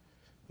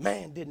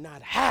 man did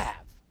not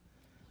have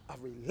a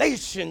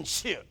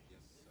relationship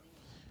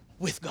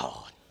with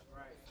God.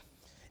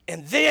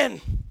 And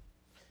then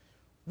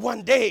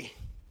one day,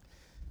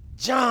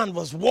 John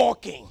was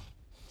walking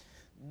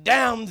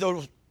down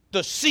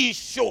the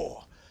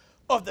seashore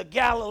of the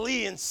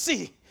Galilean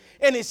Sea,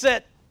 and he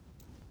said,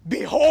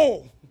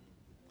 "Behold,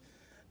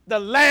 the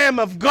Lamb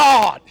of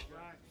God,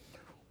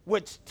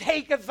 which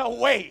taketh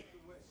away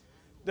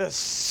the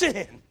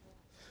sin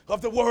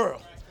of the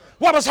world."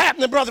 What was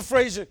happening, Brother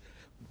Frazier?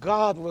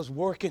 God was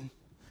working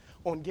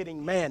on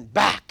getting man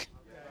back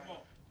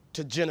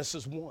to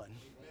Genesis 1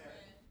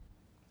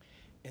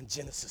 and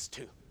Genesis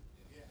 2.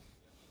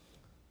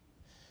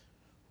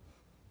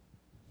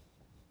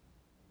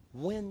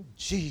 When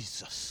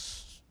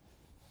Jesus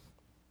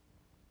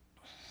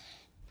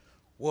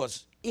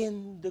was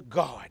in the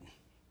Garden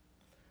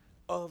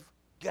of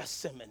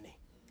Gethsemane,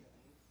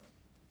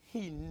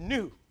 he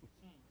knew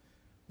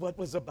what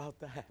was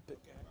about to happen.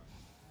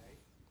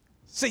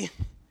 See,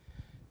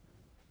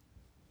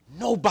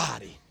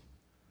 nobody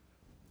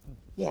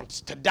wants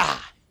to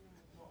die,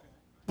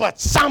 but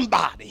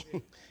somebody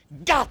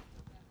got.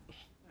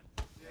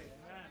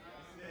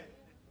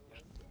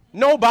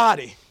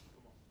 Nobody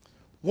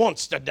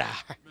wants to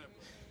die,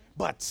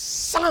 but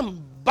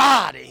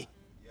somebody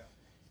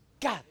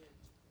got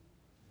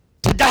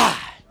to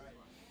die.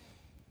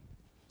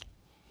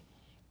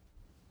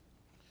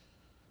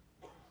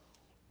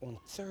 On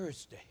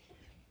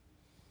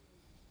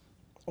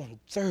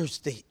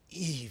Thursday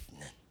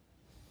evening,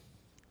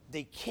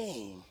 they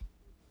came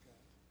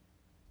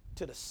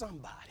to the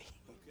somebody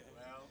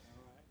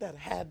that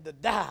had to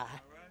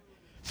die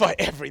for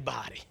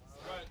everybody.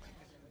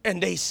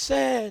 And they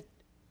said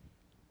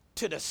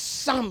to the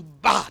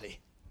somebody,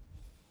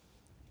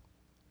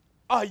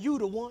 "Are you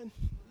the one?"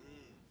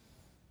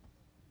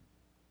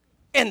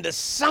 And the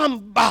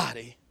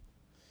somebody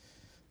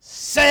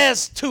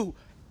says to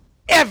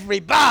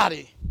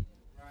everybody,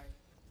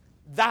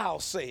 "Thou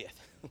sayest,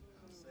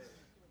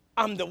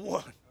 I'm the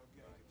one."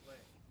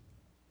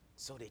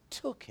 So they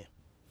took him,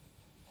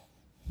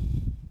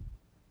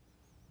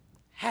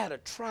 had a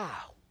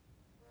trial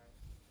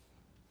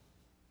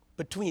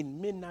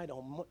between midnight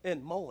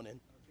and morning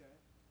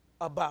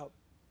about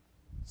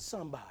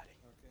somebody.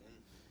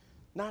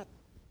 Not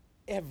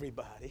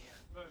everybody,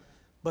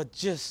 but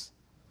just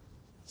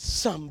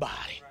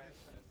somebody.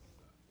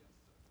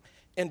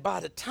 And by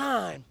the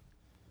time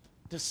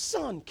the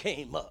sun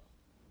came up,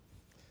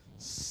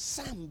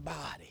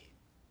 somebody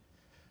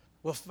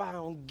was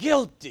found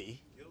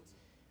guilty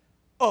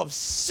of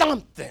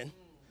something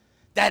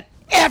that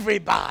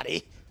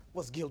everybody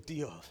was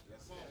guilty of.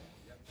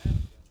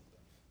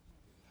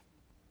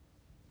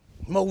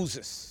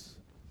 Moses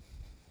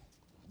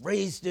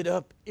raised it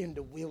up in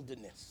the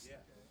wilderness.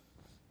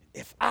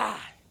 If I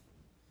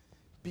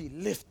be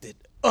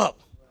lifted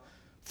up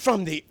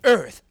from the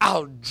earth,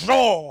 I'll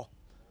draw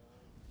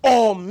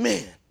all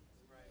men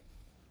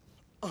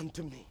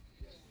unto me.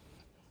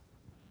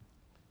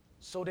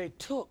 So they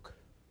took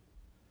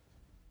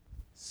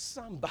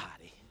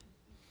somebody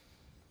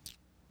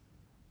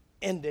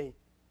and they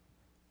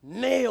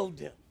nailed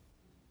him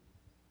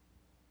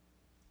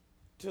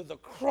to the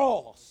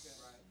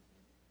cross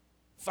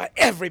for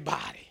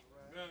everybody.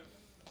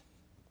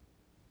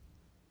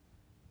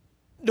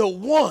 The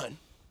one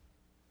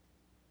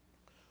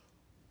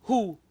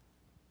who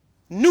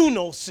knew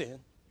no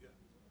sin,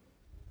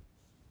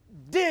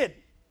 did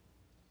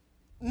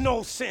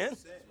no sin,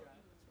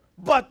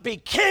 but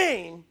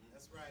became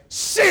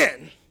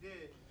sin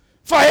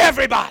for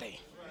everybody.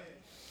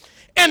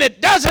 And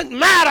it doesn't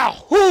matter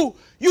who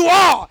You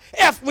all,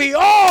 if we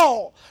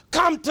all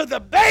come to the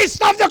base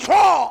of the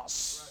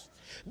cross,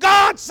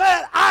 God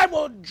said, I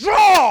will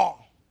draw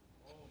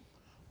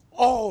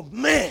all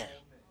men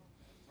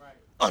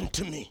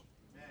unto me.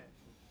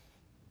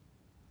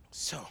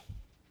 So,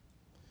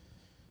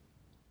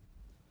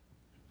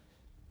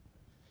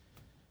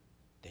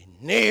 they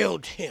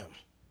nailed him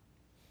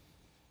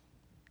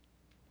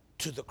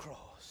to the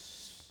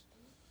cross,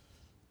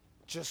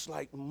 just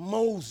like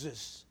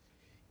Moses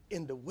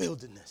in the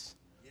wilderness.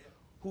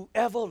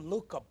 Whoever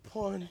look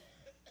upon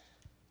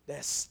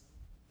that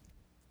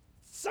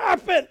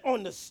serpent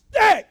on the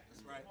stake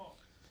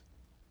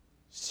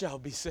shall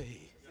be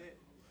saved.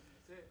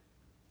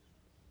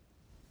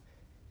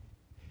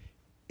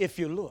 If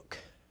you look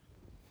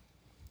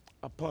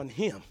upon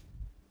him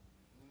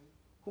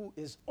who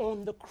is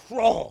on the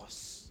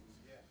cross,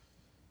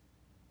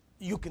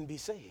 you can be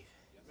saved.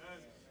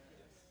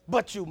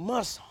 But you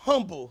must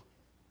humble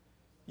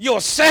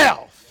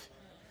yourself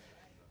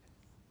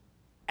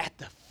at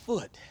the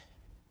foot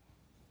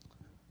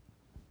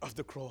of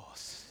the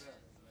cross.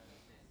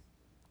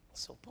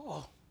 So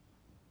Paul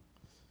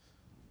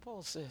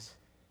says,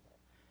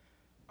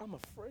 I'm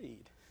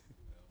afraid.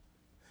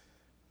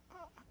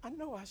 I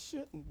know I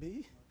shouldn't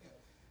be,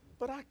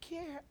 but I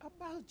care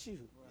about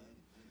you.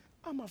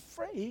 I'm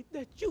afraid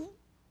that you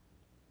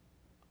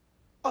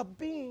are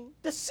being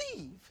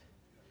deceived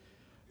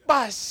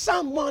by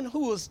someone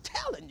who is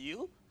telling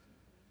you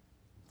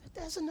that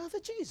there's another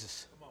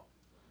Jesus.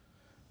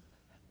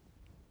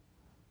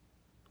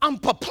 I'm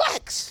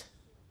perplexed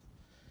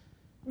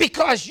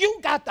because you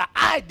got the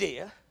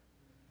idea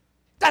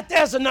that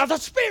there's another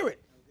spirit.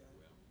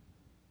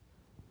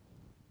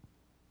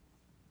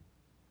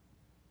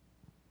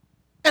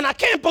 And I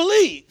can't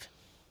believe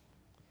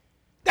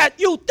that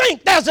you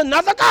think there's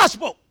another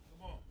gospel.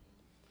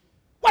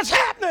 What's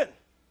happening?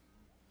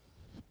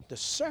 The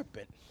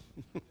serpent.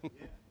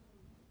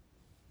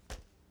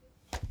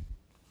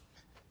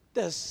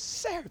 The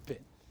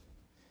serpent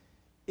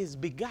is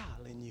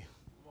beguiling you.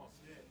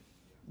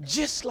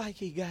 Just like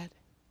he got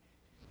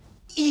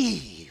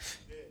Eve.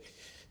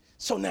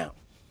 So now,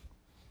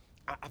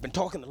 I've been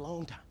talking a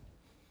long time.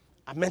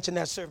 I mentioned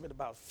that serpent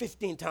about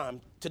 15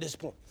 times to this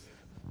point.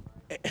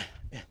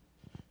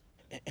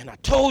 And I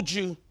told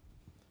you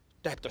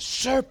that the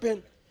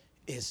serpent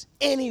is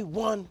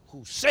anyone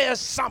who says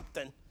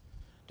something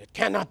that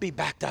cannot be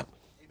backed up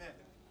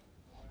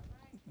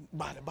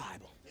by the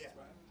Bible.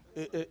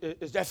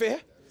 Is that fair?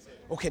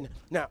 Okay,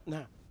 now,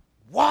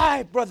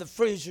 why, Brother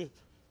Frazier,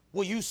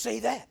 will you say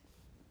that?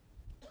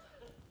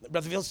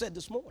 Brother Bill said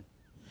this morning.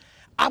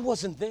 I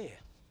wasn't there,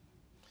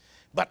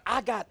 but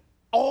I got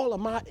all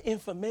of my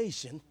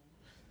information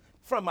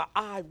from an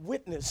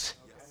eyewitness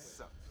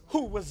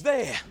who was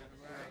there.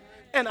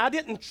 And I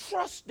didn't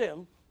trust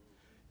them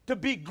to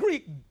be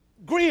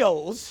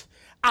griots.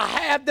 I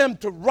had them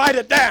to write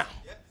it down.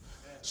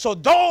 So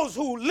those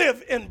who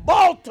live in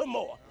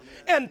Baltimore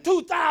in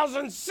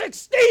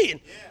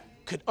 2016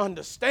 could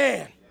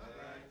understand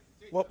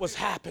what was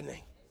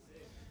happening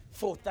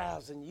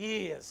 4,000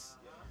 years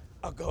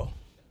ago.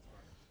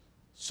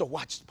 So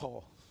watch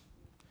Paul.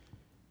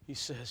 He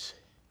says,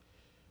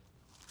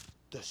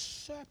 the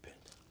serpent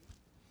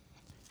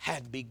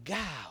had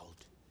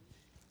beguiled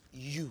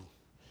you.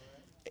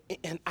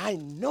 And I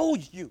know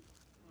you,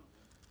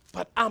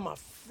 but I'm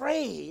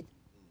afraid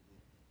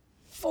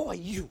for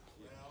you.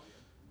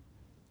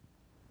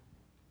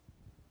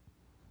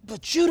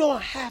 But you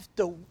don't have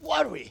to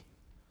worry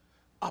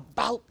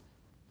about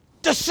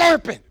the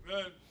serpent.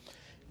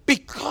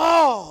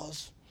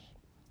 Because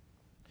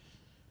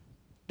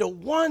the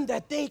one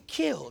that they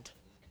killed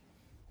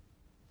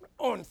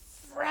on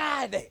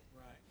Friday,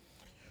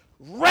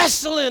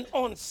 wrestling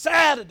on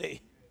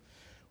Saturday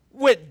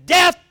with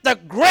death, the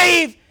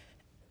grave,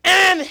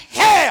 and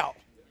hell,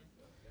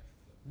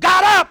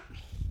 got up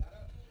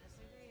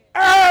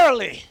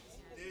early.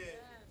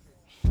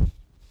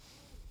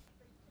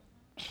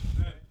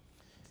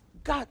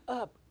 Got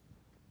up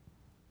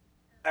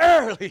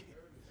early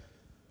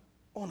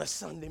on a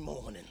Sunday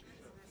morning.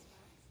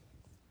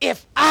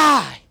 If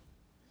I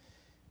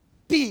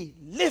be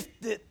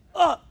lifted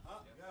up,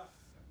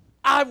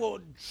 I will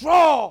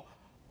draw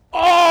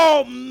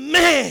all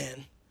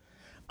men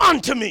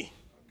unto me.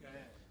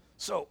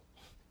 So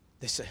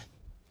they said,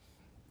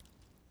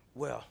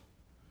 well,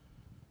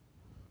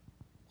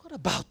 what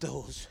about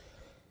those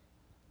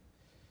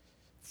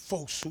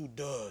folks who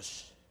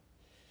does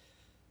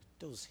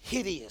those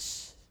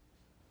hideous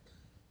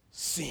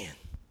sin?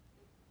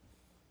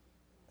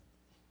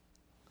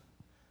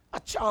 A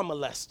child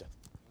molester.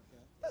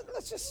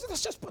 Let's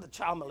just put a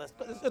child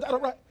molester. Is that all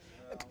right?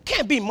 It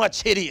can't be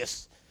much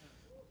hideous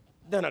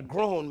than a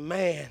grown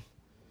man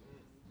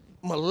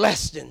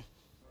molesting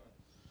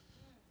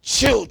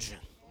children.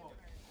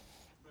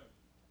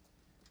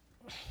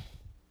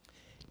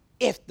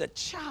 If the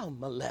child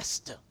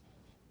molester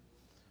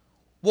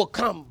will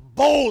come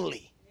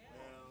boldly,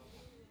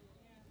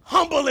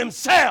 humble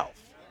himself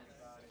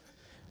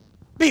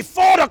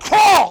before the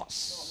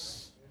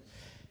cross.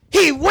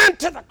 He went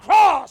to the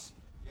cross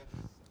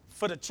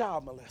for the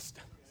child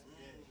molester.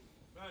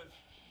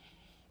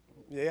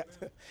 Yeah,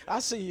 I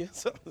see you.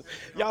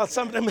 Y'all,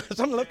 some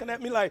looking at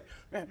me like,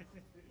 man,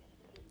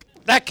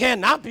 that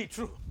cannot be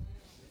true.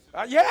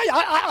 Yeah,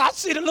 I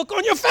see the look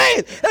on your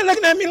face. They're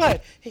looking at me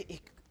like,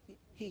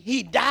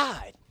 he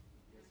died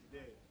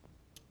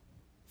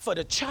for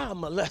the child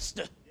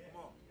molester.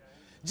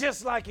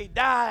 Just like he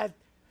died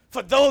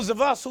for those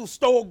of us who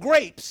stole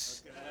grapes.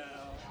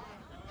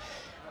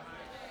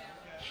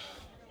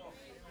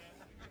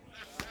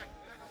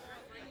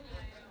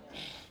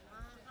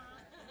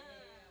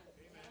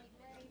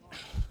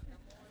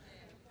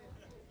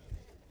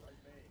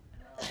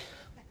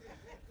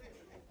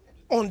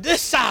 On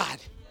this side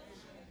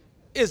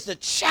is the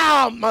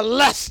child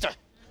molester.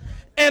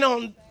 And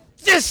on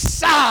this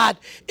side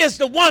is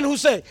the one who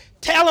said,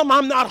 tell him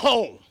I'm not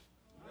home.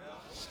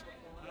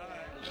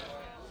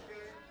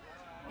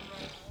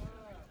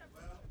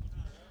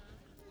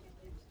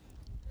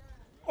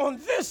 On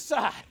this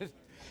side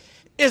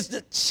is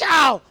the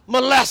child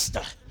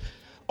molester.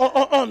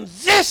 On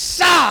this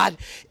side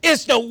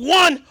is the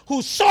one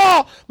who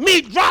saw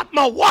me drop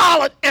my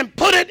wallet and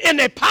put it in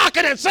their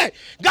pocket and say,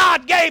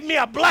 God gave me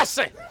a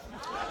blessing.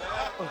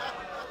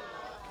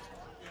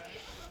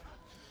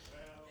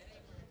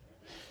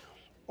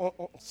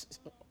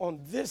 On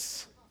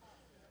this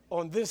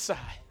side.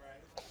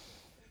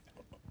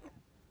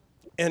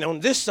 And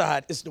on this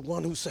side is the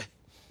one who said,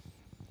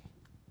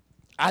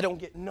 I don't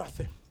get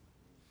nothing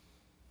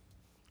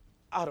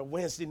out of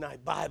Wednesday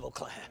night Bible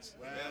class.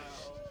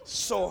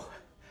 So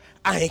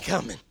I ain't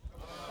coming.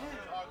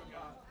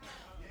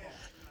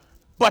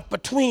 But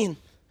between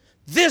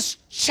this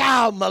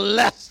child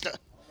molester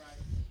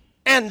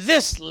and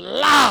this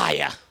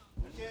liar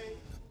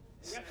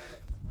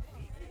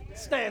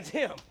stands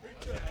him.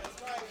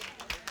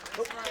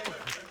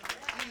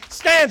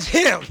 Stands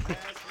him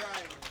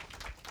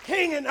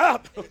hanging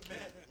up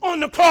on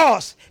the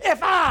cross.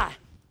 If I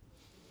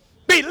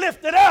be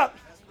lifted up,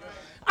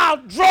 I'll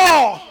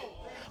draw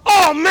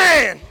all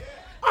men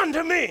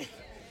unto me.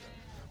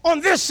 On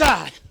this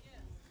side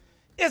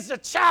is the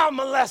child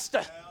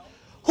molester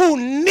who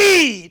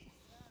need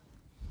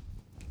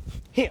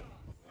him.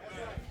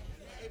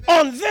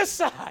 On this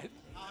side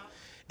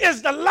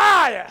is the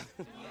liar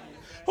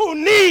who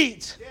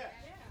needs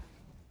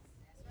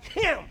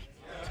him.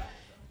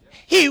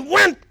 He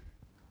went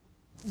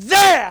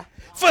there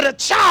for the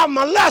child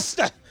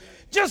molester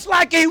just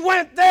like he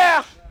went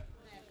there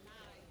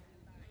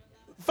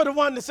for the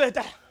one that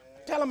said,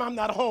 tell him I'm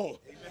not home.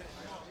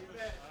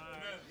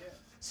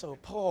 So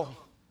Paul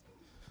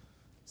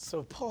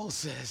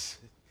says,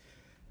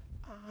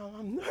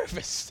 I'm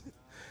nervous.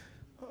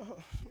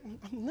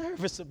 I'm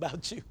nervous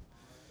about you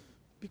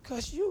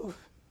because you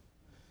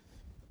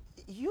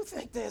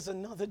think there's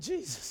another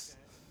Jesus.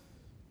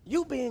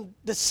 You being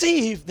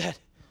deceived that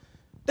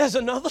there's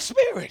another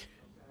spirit.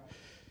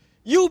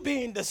 You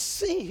being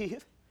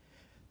deceived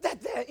that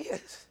there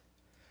is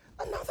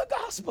another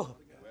gospel.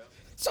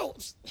 So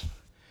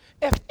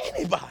if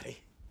anybody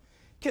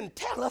can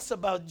tell us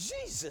about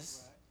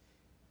Jesus,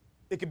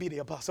 it could be the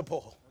Apostle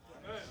Paul.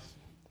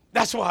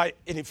 That's why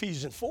in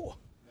Ephesians 4,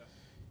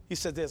 he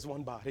said there's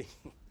one body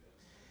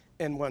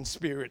and one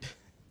spirit,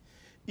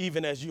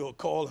 even as you're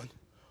calling,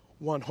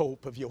 one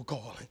hope of your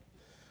calling,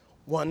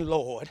 one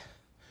Lord,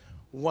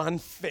 one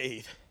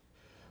faith,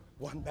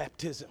 one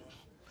baptism,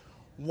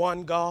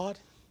 one God,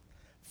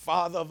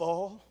 Father of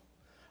all,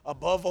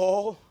 above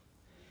all,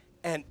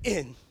 and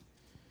in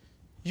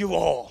you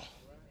all.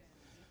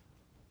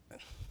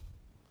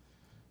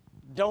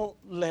 Don't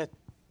let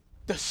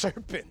the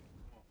serpent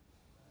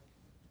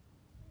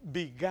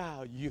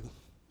beguile you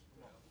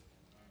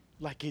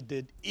like he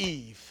did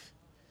Eve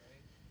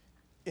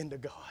in the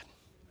garden.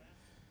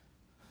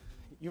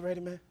 You ready,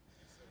 man?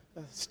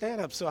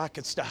 Stand up so I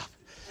can stop.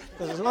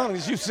 Because as long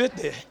as you sit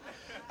there,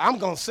 I'm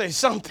going to say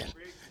something.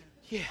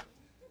 Yeah.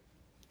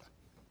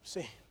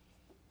 See,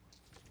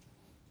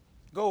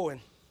 go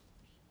and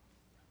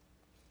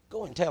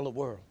tell the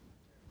world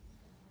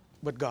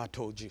what God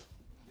told you.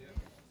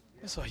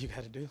 That's all you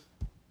got to do.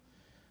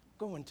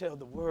 Go and tell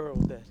the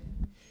world that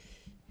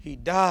he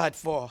died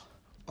for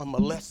a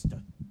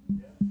molester,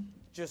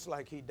 just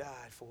like he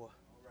died for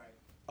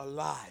a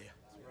liar.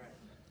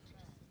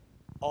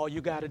 All you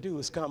got to do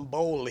is come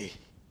boldly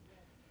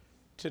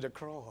to the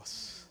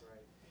cross,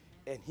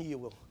 and he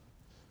will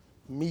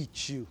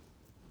meet you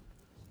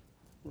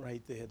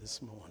right there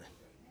this morning.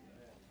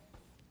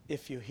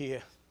 If you're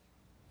here,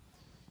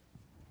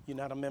 you're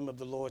not a member of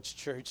the Lord's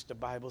church, the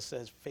Bible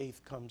says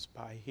faith comes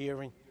by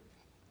hearing,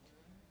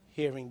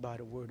 hearing by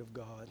the word of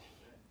God.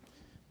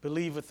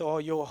 Believe with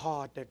all your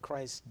heart that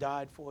Christ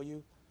died for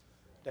you,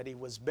 that he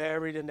was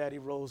buried, and that he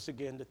rose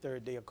again the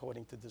third day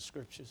according to the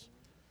scriptures.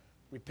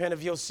 Repent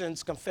of your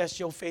sins, confess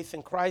your faith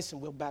in Christ,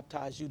 and we'll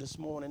baptize you this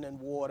morning in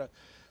water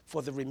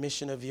for the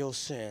remission of your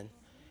sin.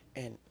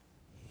 And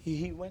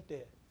he went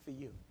there for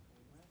you.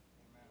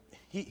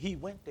 He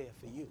went there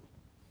for you.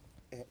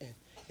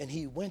 And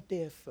he went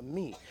there for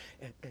me.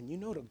 And you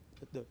know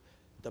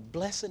the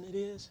blessing it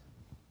is?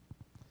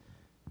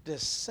 The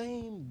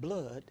same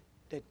blood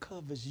that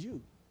covers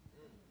you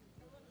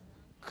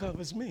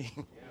covers me.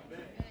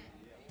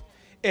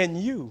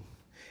 And you,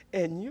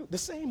 the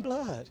same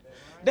blood.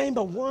 There ain't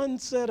but one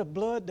set of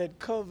blood that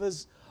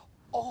covers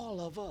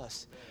all of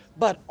us.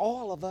 But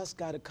all of us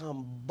got to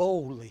come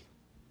boldly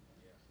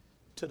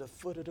to the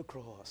foot of the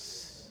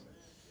cross.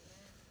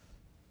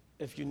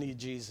 If you need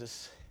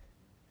Jesus,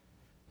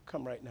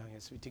 come right now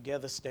as we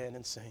together stand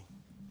and sing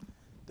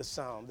the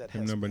psalm that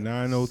has number been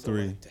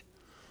 903. selected.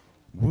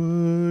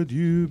 Would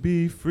you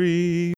be free